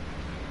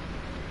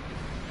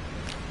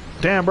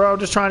 Damn, bro, I'm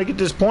just trying to get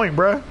this point,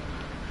 bro.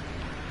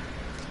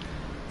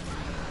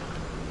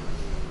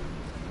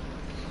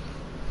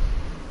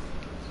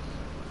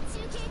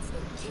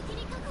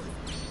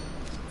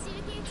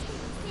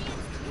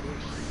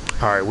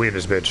 Alright, we in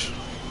this bitch.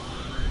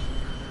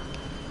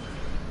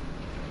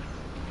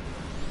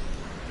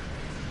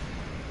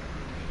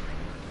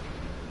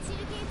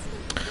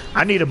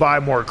 I need to buy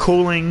more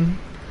cooling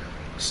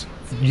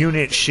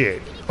unit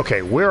shit.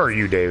 Okay, where are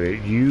you,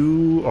 David?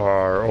 You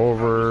are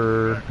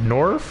over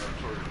north?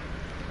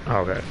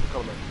 Okay.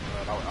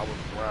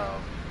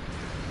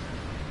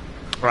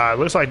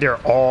 Looks like they're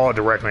all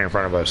directly in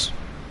front of us.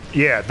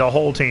 Yeah, the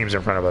whole team's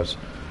in front of us.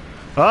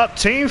 Up,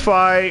 team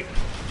fight.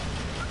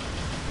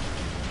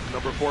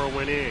 Number 4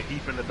 went in. He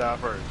finna die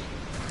first.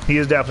 He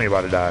is definitely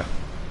about to die.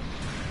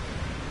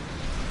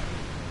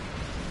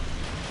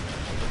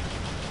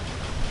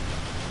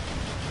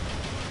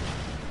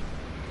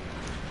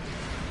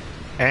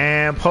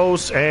 And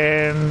post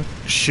and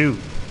shoot.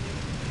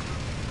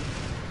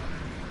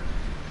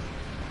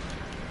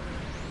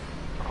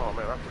 Oh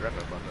man, I forgot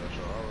about that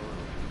show.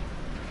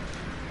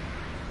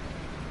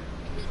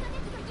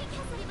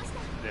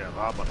 Yeah,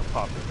 I'm about to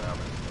pop this down.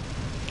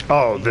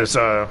 Oh, this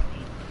Yeah,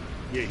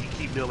 he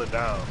keep kneeling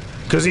down.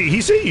 Cause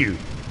he see you.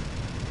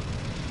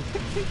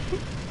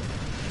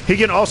 He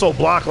can also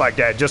block like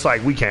that, just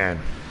like we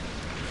can.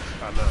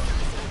 I know.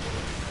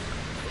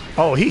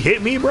 Oh, he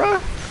hit me,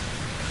 bruh?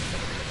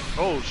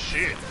 Oh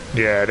shit.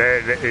 Yeah,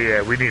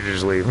 yeah, we need to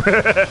just leave.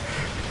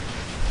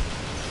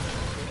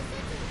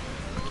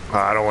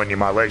 I don't want any of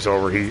my legs to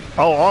overheat.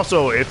 Oh,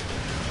 also, if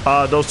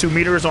those 2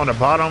 meters on the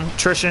bottom,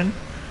 Trishan,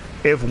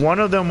 if one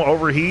of them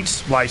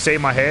overheats, like say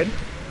my head,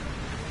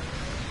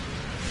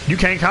 you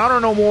can't counter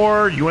no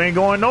more. You ain't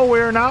going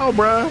nowhere now,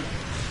 bruh.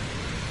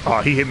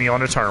 Oh, he hit me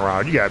on the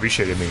turnaround. You gotta be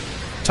shitting me.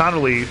 Time to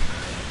leave.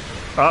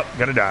 Up,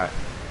 gonna die.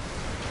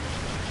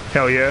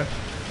 Hell yeah.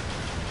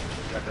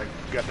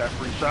 Got that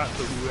free shot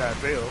to who had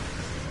failed.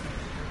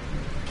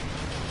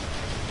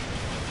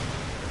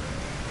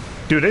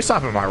 Dude, they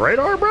stopping my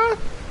radar, bruh?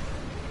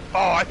 Oh,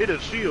 I hit a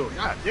shield.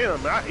 God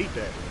damn, man, I hate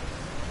that.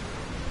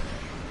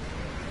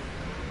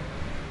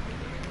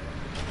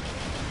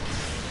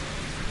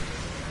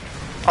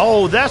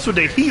 Oh, that's what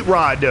the heat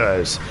rod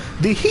does.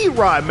 The heat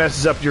rod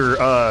messes up your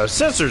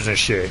sensors and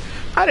shit.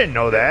 I didn't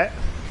know that.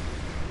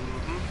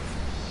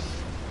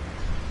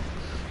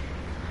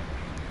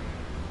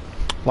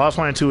 Lost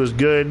Planet 2 is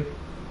good,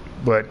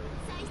 but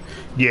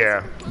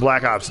yeah,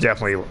 Black Ops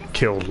definitely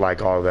killed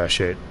like all of that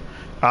shit.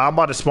 I'm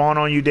about to spawn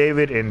on you,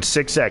 David, in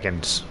 6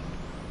 seconds.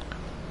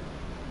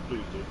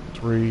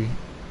 3,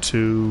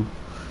 2,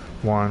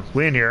 1.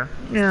 We in here.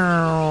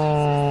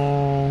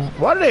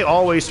 Why do they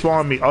always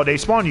spawn me? Oh, they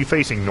spawn you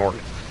facing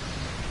north.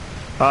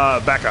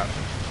 Back up.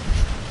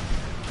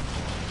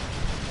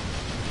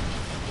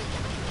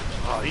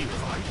 Oh, he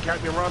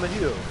got me around the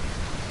hill.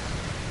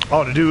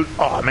 Oh, the dude.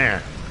 Oh,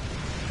 man.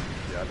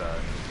 Yeah, I died.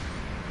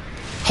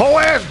 Whole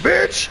ass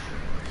bitch.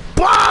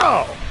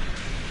 Wow!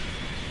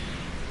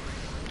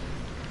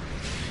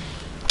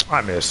 I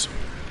miss.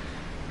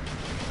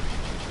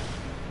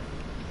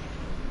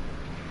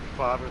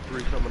 5 and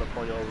 3 coming up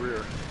on your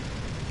rear.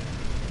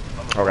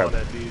 I'm gonna Okay. spawn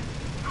that dude.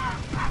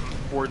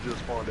 4 just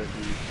spawned that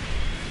dude.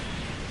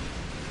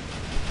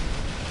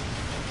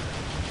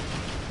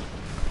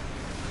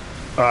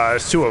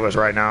 It's 2 of us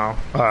right now.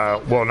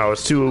 Well, no,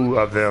 it's 2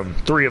 of them.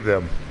 3 of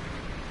them.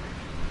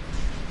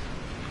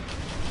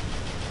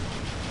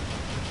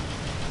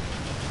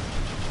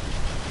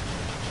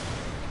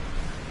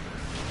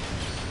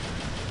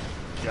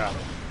 Got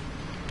him.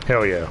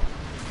 Hell yeah.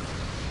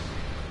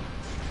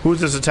 Who's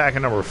this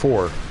attacking number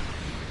 4?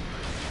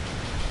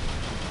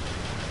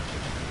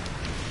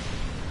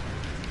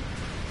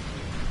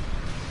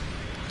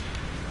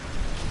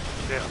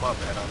 Damn, my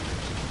bad. I missed.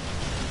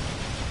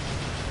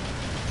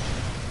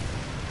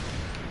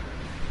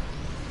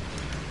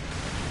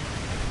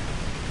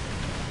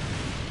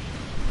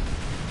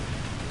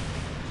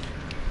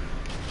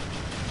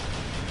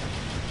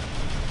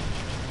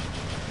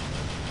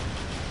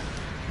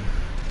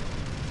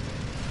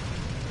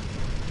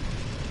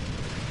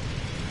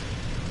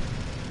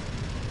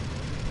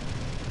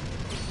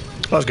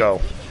 Let's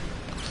go.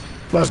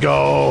 Let's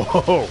go.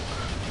 Oh,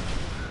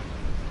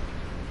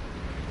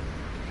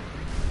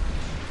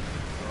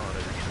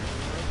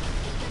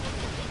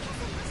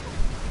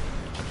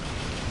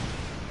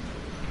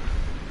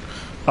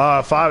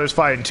 they 5 is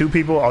fighting 2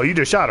 people. Oh, you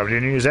just shot him,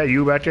 didn't you? Is that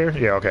you back there?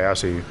 Yeah, okay, I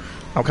see you.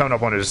 I'm coming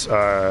up on his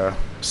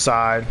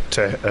side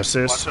to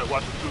assist.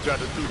 watch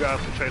the two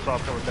guys from Chase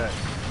off coming back.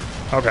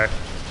 Okay.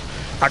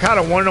 I kind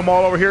of wanted them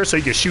all over here so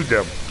you can shoot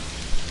them.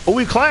 Oh,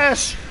 we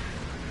clash.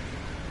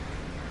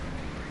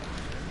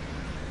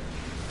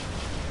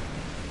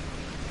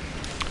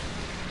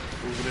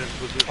 Moving in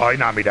position. Oh, he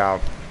knocked me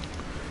down.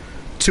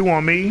 2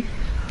 on me.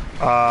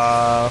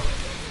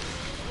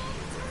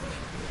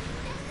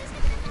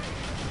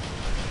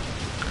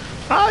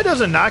 It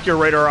doesn't knock your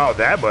radar out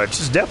that much.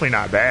 It's definitely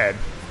not bad.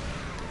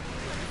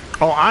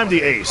 Oh, I'm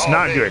the ace.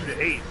 Not good.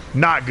 The ace.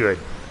 Not good.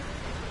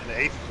 And the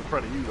ace is in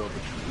front of you, though,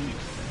 but you leave.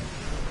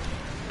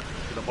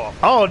 Get up off.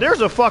 Oh, there's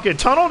a fucking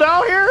tunnel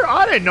down here?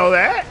 I didn't know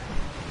that.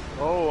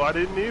 Oh, I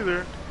didn't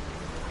either.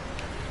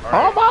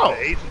 All I'm out.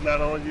 The ace is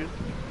not on you.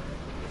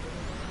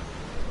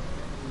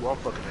 Ooh, I'm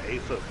fucking the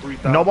ace up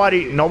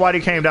 3,000. Nobody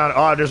came down.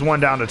 Oh, there's one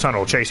down the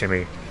tunnel chasing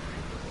me.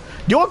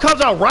 Yo, it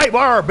comes out right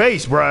by our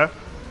base, bruh.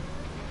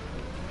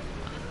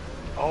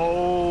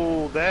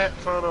 Oh, that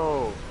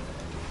tunnel.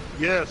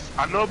 Yes,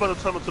 I know about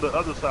the tunnel to the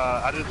other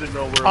side. I just didn't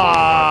know where it was.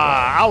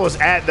 I was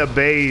at the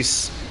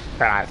base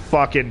and I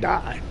fucking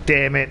died.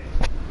 Damn it.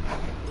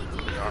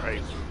 All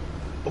right.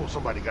 Oh,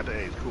 somebody got the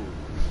ace. Cool.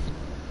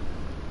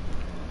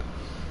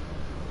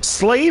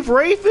 Slave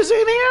Wraith is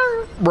in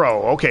here?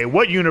 Bro, okay,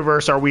 what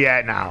universe are we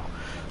at now?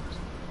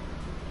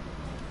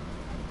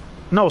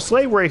 No,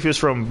 Slave Wraith is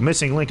from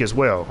Missing Link as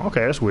well.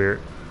 Okay, that's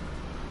weird.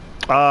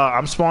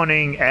 I'm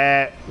spawning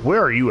at...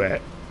 Where are you at?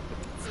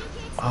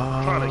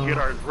 Trying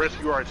to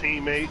rescue our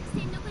teammate.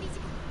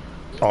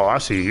 Oh, I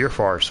see. You're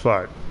far as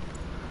fuck.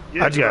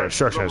 Yeah, I just got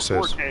instruction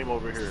assist. Ford came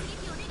over here.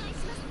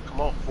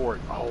 Come on, Ford.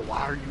 Oh,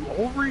 why are you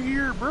over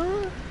here,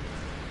 bro?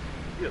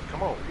 Yes,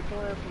 come on. Get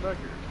your ass back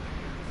here.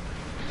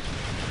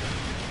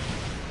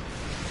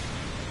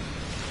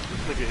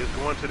 This nigga is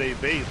going to their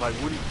base. Like,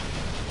 what do you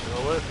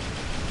know what?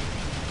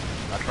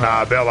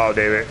 Nah, bail out,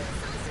 David.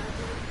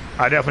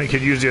 I definitely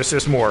could use the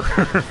assist more.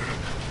 Yeah,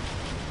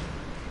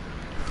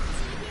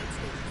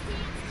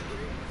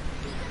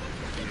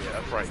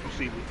 that's right. You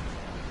see me.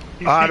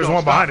 There's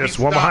one behind us.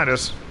 One behind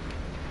us.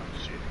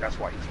 Shit, that's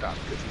why he stopped,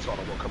 because he saw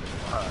the one coming from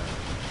behind.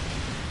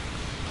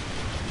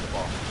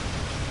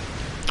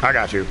 I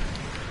got you.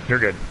 You're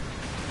good.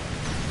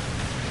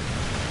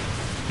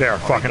 They're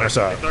fucking us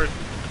up.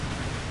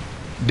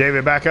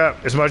 David, back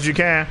up as much as you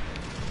can.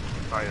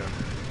 I am.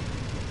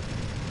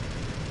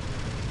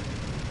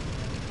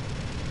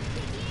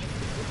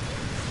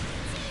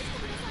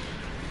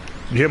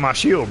 You hit my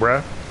shield,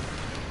 bruh.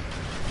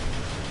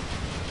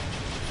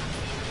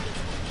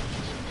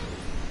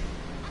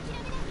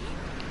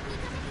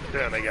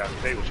 Damn,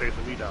 they were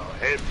chasing me down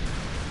heavy.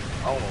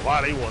 I don't know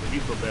why they wanted me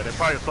so bad. They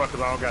probably thought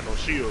because I don't got no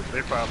shields.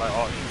 They probably like,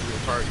 oh, he's a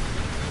real target.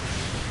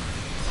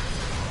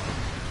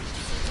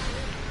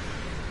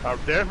 I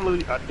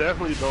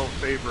definitely don't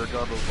favor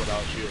Gundams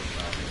without shields.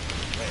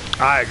 Man.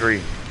 I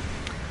agree.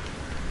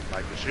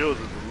 Like, the shields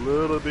is a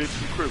little bit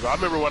too critical. I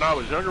remember when I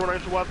was younger, when I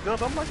used to watch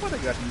Gundams, I'm like, why they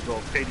got these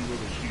old petty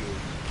little shields?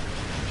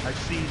 I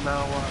see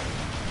now why.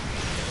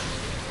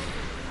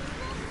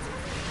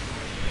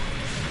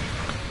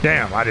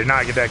 Damn, I did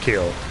not get that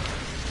kill.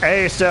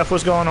 Hey, Steph,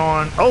 what's going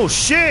on? Oh,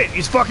 shit!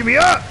 He's fucking me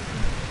up!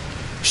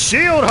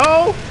 Shield,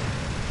 ho!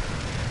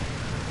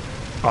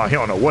 Oh, he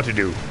don't know what to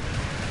do.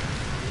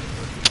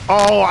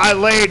 Oh, I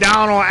laid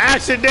down on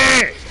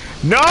accident!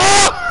 No!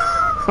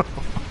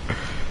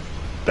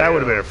 That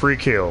would have been a free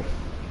kill.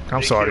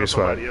 I'm sorry as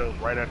fuck.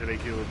 Right after they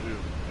killed you.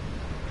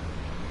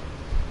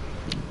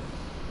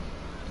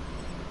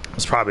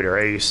 It's probably their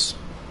ace.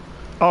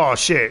 Oh,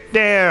 shit.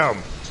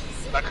 Damn!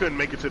 I couldn't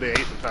make it to the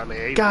 8th time. The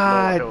 8th.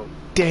 God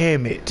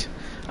damn it.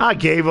 I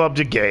gave up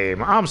the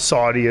game. I'm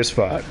salty as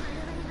fuck.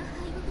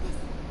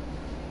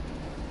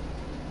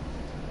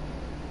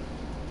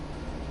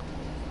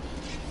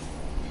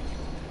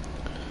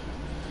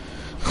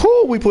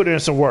 Whew, we put in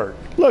some work.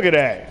 Look at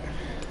that.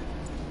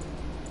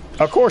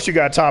 Of course you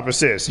got top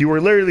assists. You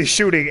were literally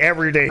shooting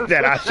everything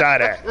that I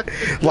shot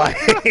at. Like,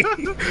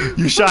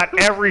 you shot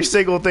every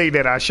single thing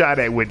that I shot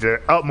at with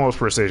the utmost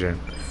precision.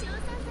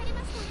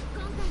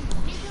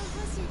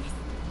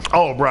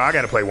 Oh, bro, I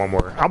got to play one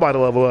more. I'm about to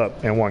level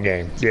up in one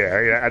game.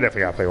 Yeah, I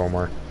definitely got to play one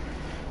more.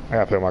 I got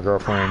to play with my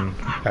girlfriend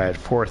at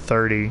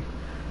 4:30.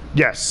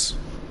 Yes.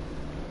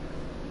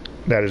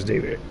 That is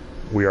David.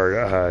 We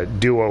are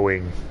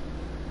duoing.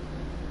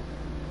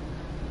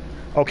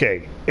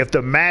 Okay, if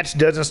the match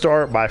doesn't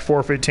start by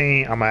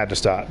 4:15, I'm going to have to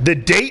stop. The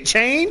date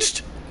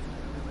changed?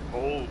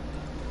 Oh.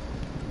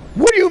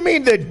 What do you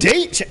mean the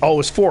date? Oh,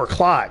 it's 4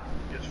 o'clock.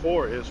 It's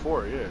 4,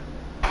 yeah.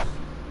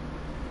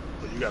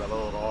 But you got to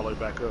load all the way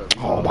back up.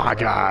 Oh, my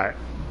God.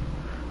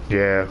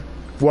 Yeah.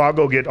 Well, I'll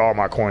go get all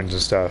my coins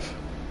and stuff.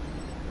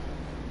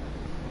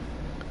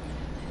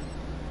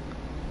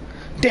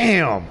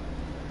 Damn.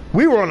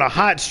 We were on a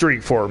hot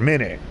streak for a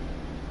minute.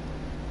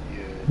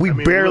 We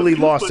barely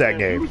lost that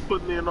game. We was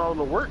putting in all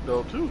the work,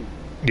 though, too.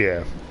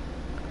 Yeah.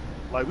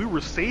 Like, we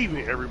were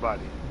saving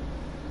everybody.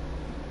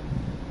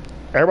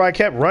 Everybody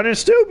kept running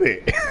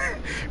stupid.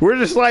 We're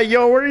just like,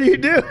 yo, what are you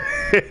doing?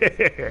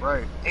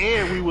 Right.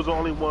 And we was the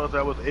only ones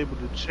that was able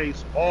to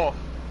chase off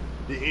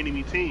the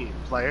enemy teams.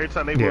 Like, every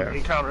time they would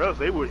encounter us,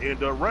 they would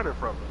end up running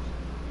from us.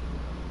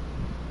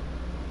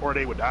 Or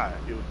they would die.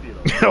 It was, you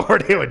know. Or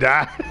they would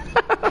die.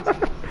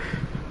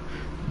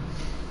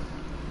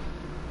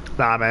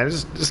 Nah, man,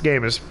 this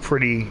game is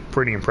pretty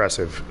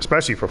impressive,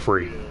 especially for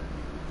free.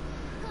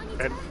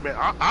 Yeah. And man,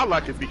 I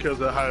like it because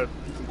of how you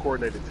can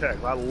coordinate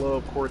attacks. I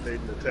love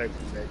coordinating attacks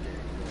in that game.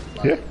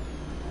 Like, yeah.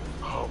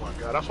 Oh my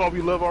god, that's why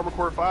we love Armored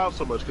Core 5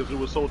 so much, because it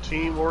was so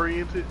team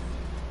oriented.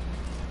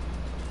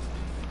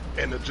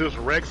 And to just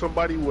wreck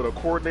somebody with a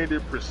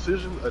coordinated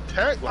precision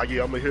attack, like,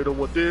 yeah, I'm gonna hit them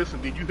with this,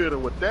 and then you hit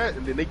them with that,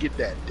 and then they get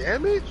that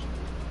damage,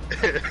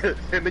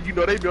 and then you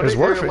know they be on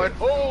their game like,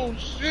 oh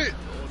shit.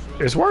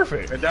 It's worth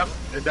it, and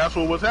that's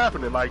what was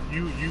happening. Like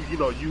you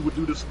know, you would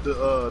do this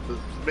to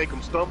make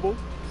them stumble.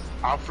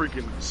 I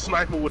freaking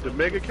snipe them with the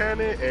mega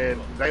cannon, and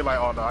they like,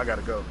 oh no, I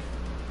gotta go.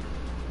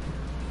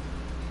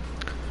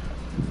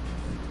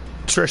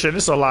 Trisha,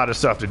 this is a lot of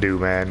stuff to do,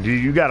 man.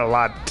 You got a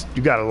lot.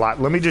 You got a lot.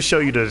 Let me just show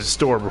you the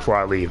store before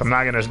I leave. I'm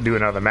not gonna do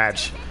another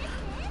match,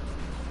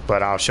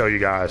 but I'll show you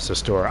guys the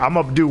store. I'm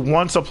gonna do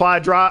one supply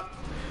drop,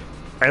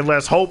 and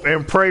let's hope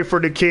and pray for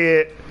the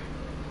kid.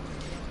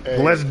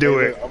 Let's do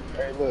it.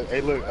 Hey,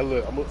 look. I'm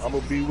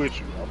gonna be with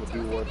you. I'm gonna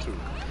do one too.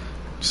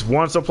 Just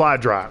one supply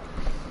drop.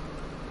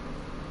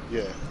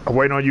 Yeah. I'm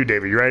waiting on you,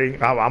 David. You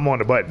ready? I'm on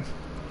the button.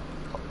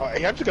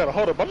 Hey, I just gotta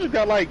hold up. I just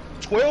got like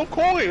 12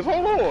 coins.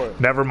 Hold on.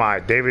 Never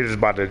mind. David is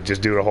about to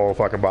just do the whole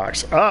fucking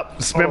box.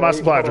 Spin my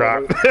supply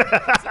drop.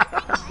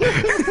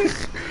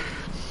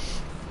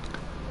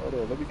 Hold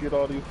on. Let me get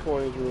all these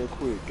coins real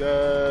quick.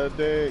 God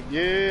dang.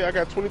 Yeah, I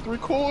got 23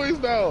 coins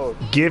now.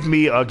 Give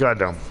me a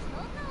Gundam.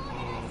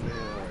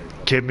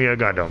 Give me a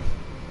Gundam.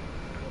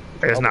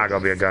 It's not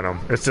gonna be a Gundam.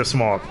 It's a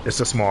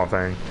small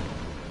thing.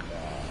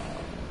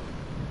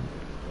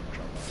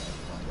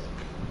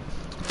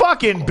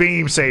 Fucking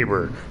beam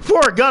saber for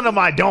a Gundam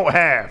I don't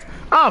have.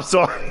 I'm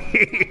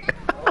sorry.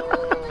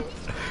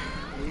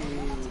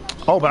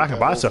 Oh, but I can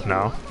buy stuff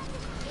now.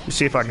 Let's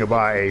see if I can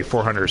buy a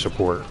 400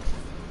 support.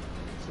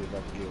 See if I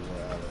can get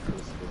one out of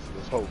this.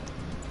 Let's hope.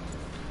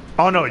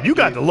 Oh no, you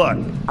got the luck.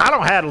 I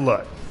don't have the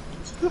luck.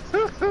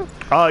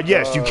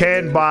 Yes, you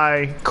can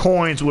buy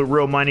coins with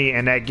real money,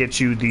 and that gets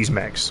you these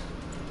mechs.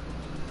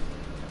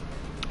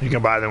 You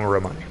can buy them with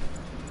real money.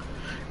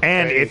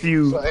 And hey, if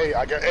you, so,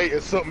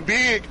 it's something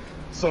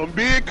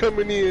big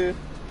coming in.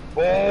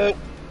 Oh,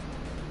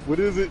 what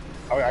is it?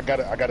 I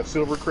got a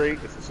silver crate.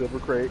 It's a silver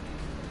crate.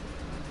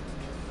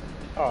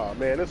 Oh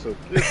man,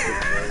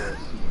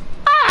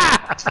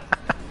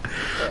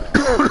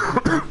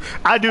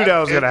 I knew that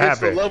was gonna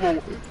happen.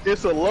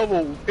 It's a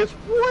level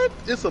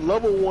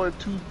 1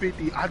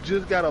 250. I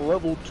just got a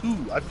level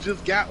 2. I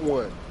just got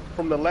one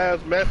from the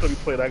last match that we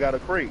played. I got a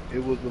crate.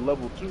 It was the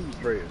level 2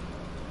 trade.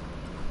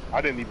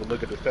 I didn't even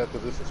look at the stats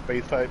because it's a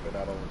space type, and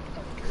I don't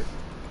care.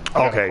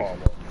 Okay,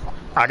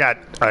 I got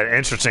an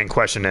interesting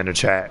question in the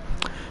chat.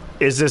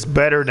 Is this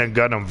better than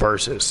Gundam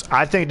Versus?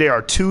 I think they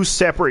are two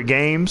separate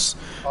games,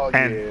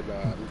 and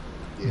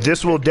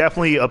this will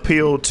definitely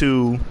appeal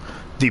to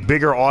the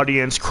bigger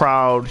audience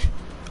crowd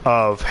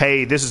of,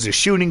 hey, this is a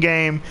shooting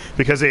game,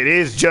 because it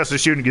is just a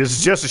shooting. This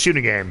is just a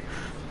shooting game.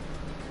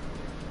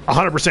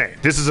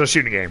 100%. This is a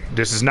shooting game.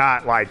 This is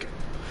not like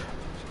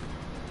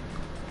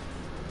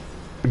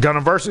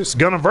Gundam Versus.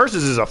 Gundam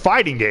Versus is a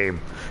fighting game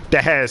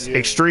that has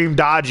extreme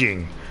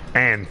dodging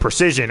and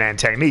precision and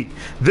technique.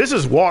 This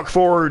is walk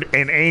forward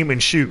and aim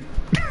and shoot.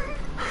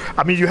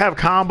 I mean, you have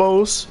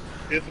combos.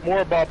 It's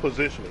more about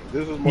positioning.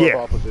 This is more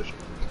about positioning.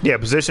 Yeah,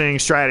 positioning,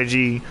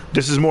 strategy.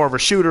 This is more of a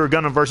shooter.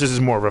 Gundam Versus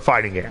is more of a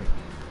fighting game.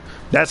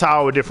 That's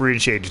how I would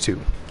differentiate the two.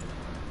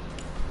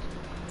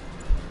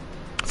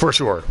 For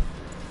sure.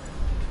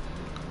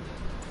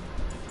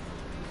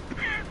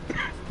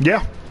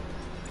 Yeah.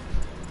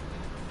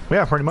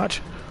 Yeah, pretty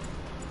much.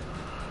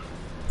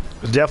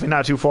 It's definitely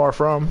not too far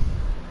from.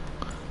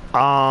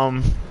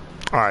 Alright,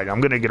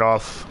 I'm gonna get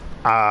off.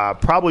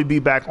 Probably be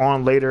back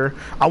on later.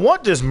 I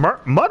want this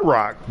Mud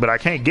Rock, but I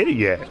can't get it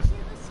yet.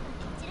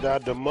 Now,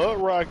 the Mud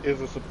Rock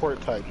is a support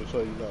type, just so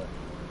you know.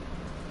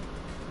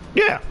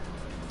 Yeah.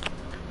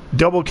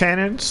 Double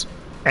cannons,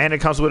 and it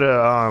comes with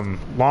a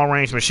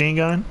long-range machine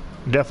gun.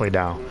 Definitely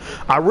down.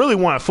 I really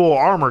want a full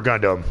armor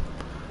Gundam,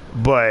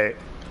 but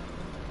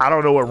I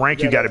don't know what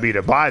rank you got to be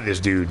to buy this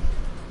dude.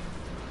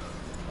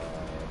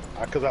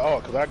 Cause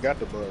I got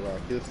the Mud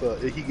Rock.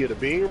 If you get a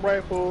beam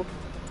rifle,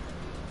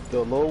 the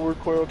low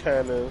recoil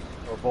cannon,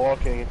 a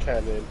Vulcan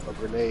cannon, a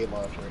grenade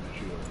launcher, and a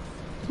shield.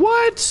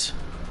 What?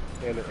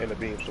 And a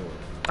beam sword.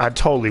 I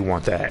totally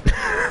want that.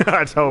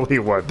 I totally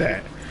want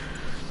that.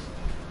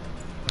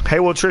 Hey,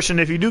 well, Trishan,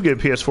 if you do get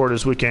PS4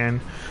 this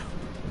weekend,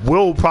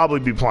 we'll probably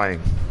be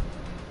playing.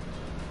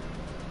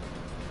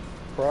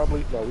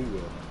 Probably? No, we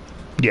will.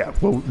 Yeah,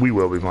 we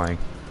will be playing.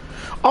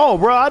 Oh,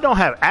 bro, I don't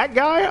have Act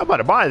Guy? I'm about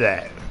to buy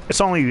that.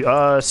 It's only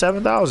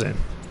 7,000.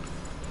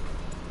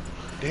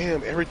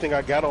 Damn, everything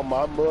I got on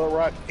my Mud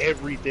Rock,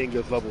 everything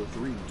is level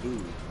 3,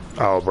 too.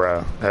 Oh,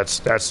 bro, that's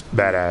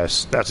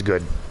badass. That's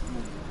good.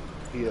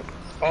 Yeah.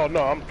 Oh,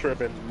 no, I'm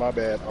tripping. My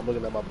bad. I'm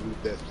looking at my blue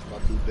desk. My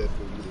blue desk.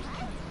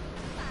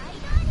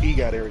 He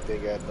got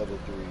everything at level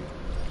 3.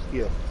 He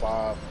has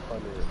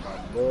 500. My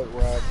Mud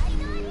Rock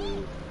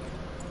is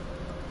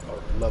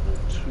level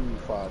 2,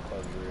 500.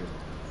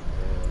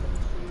 And let me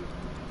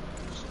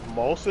see.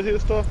 Most of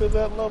his stuff is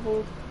at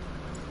level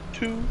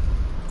 2.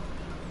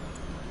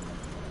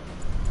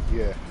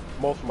 Yeah,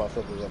 most of my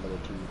stuff is at level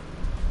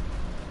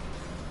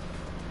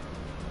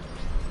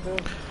 2. Yeah.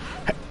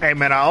 Hey,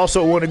 man, I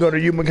also want to go to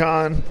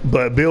Yumacon,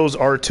 but bills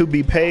are to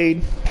be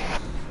paid.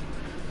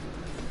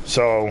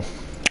 So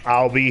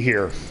I'll be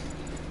here.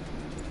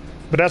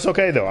 But that's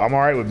okay, though. I'm all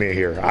right with being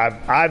here.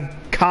 I've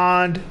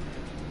conned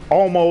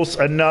almost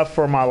enough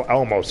for my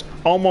life.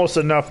 Almost.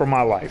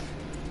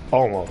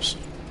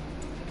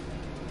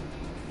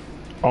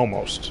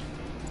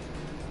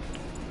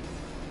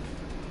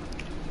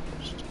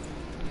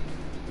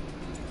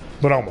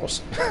 But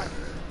almost.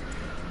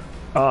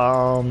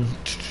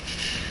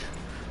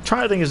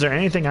 Trying to think, is there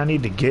anything I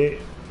need to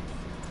get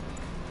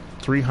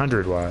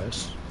 300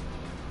 wise?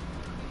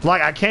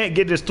 Like, I can't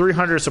get this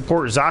 300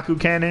 support Zaku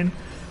cannon,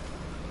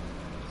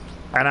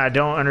 and I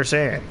don't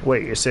understand.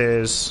 Wait, it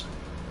says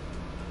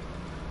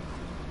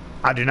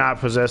I do not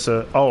possess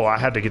a... Oh, I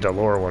have to get the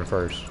lower one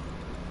first.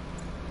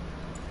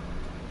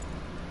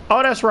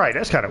 Oh, that's right.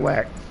 That's kind of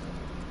whack.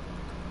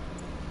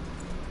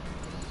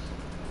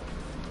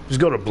 Just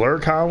go to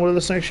BlurCon with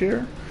us next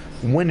year?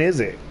 When is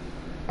it?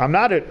 I'm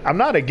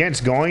not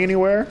against going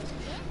anywhere.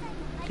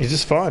 It's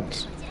just fun.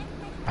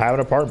 Have an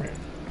apartment.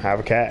 Have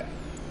a cat.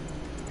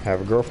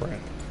 Have a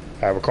girlfriend.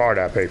 Have a car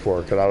that I pay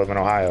for because I live in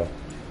Ohio.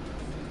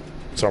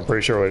 So I'm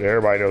pretty sure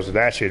everybody knows what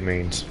that shit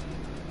means.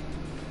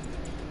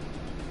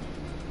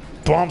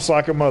 Bumps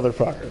like a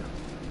motherfucker.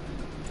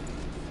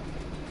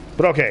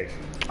 But okay,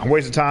 I'm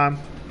wasting time.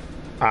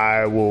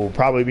 I will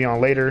probably be on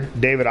later.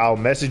 David, I'll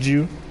message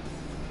you.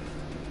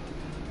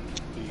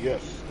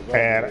 Yes.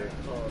 And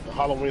the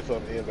Halloween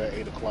stuff ends at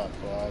 8 o'clock,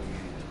 so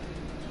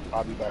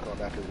I'll be back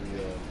on after we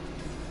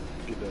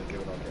get done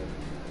giving out candy.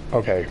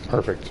 Okay,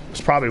 perfect.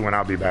 It's probably when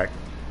I'll be back.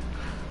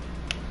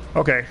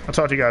 Okay, I'll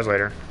talk to you guys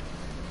later.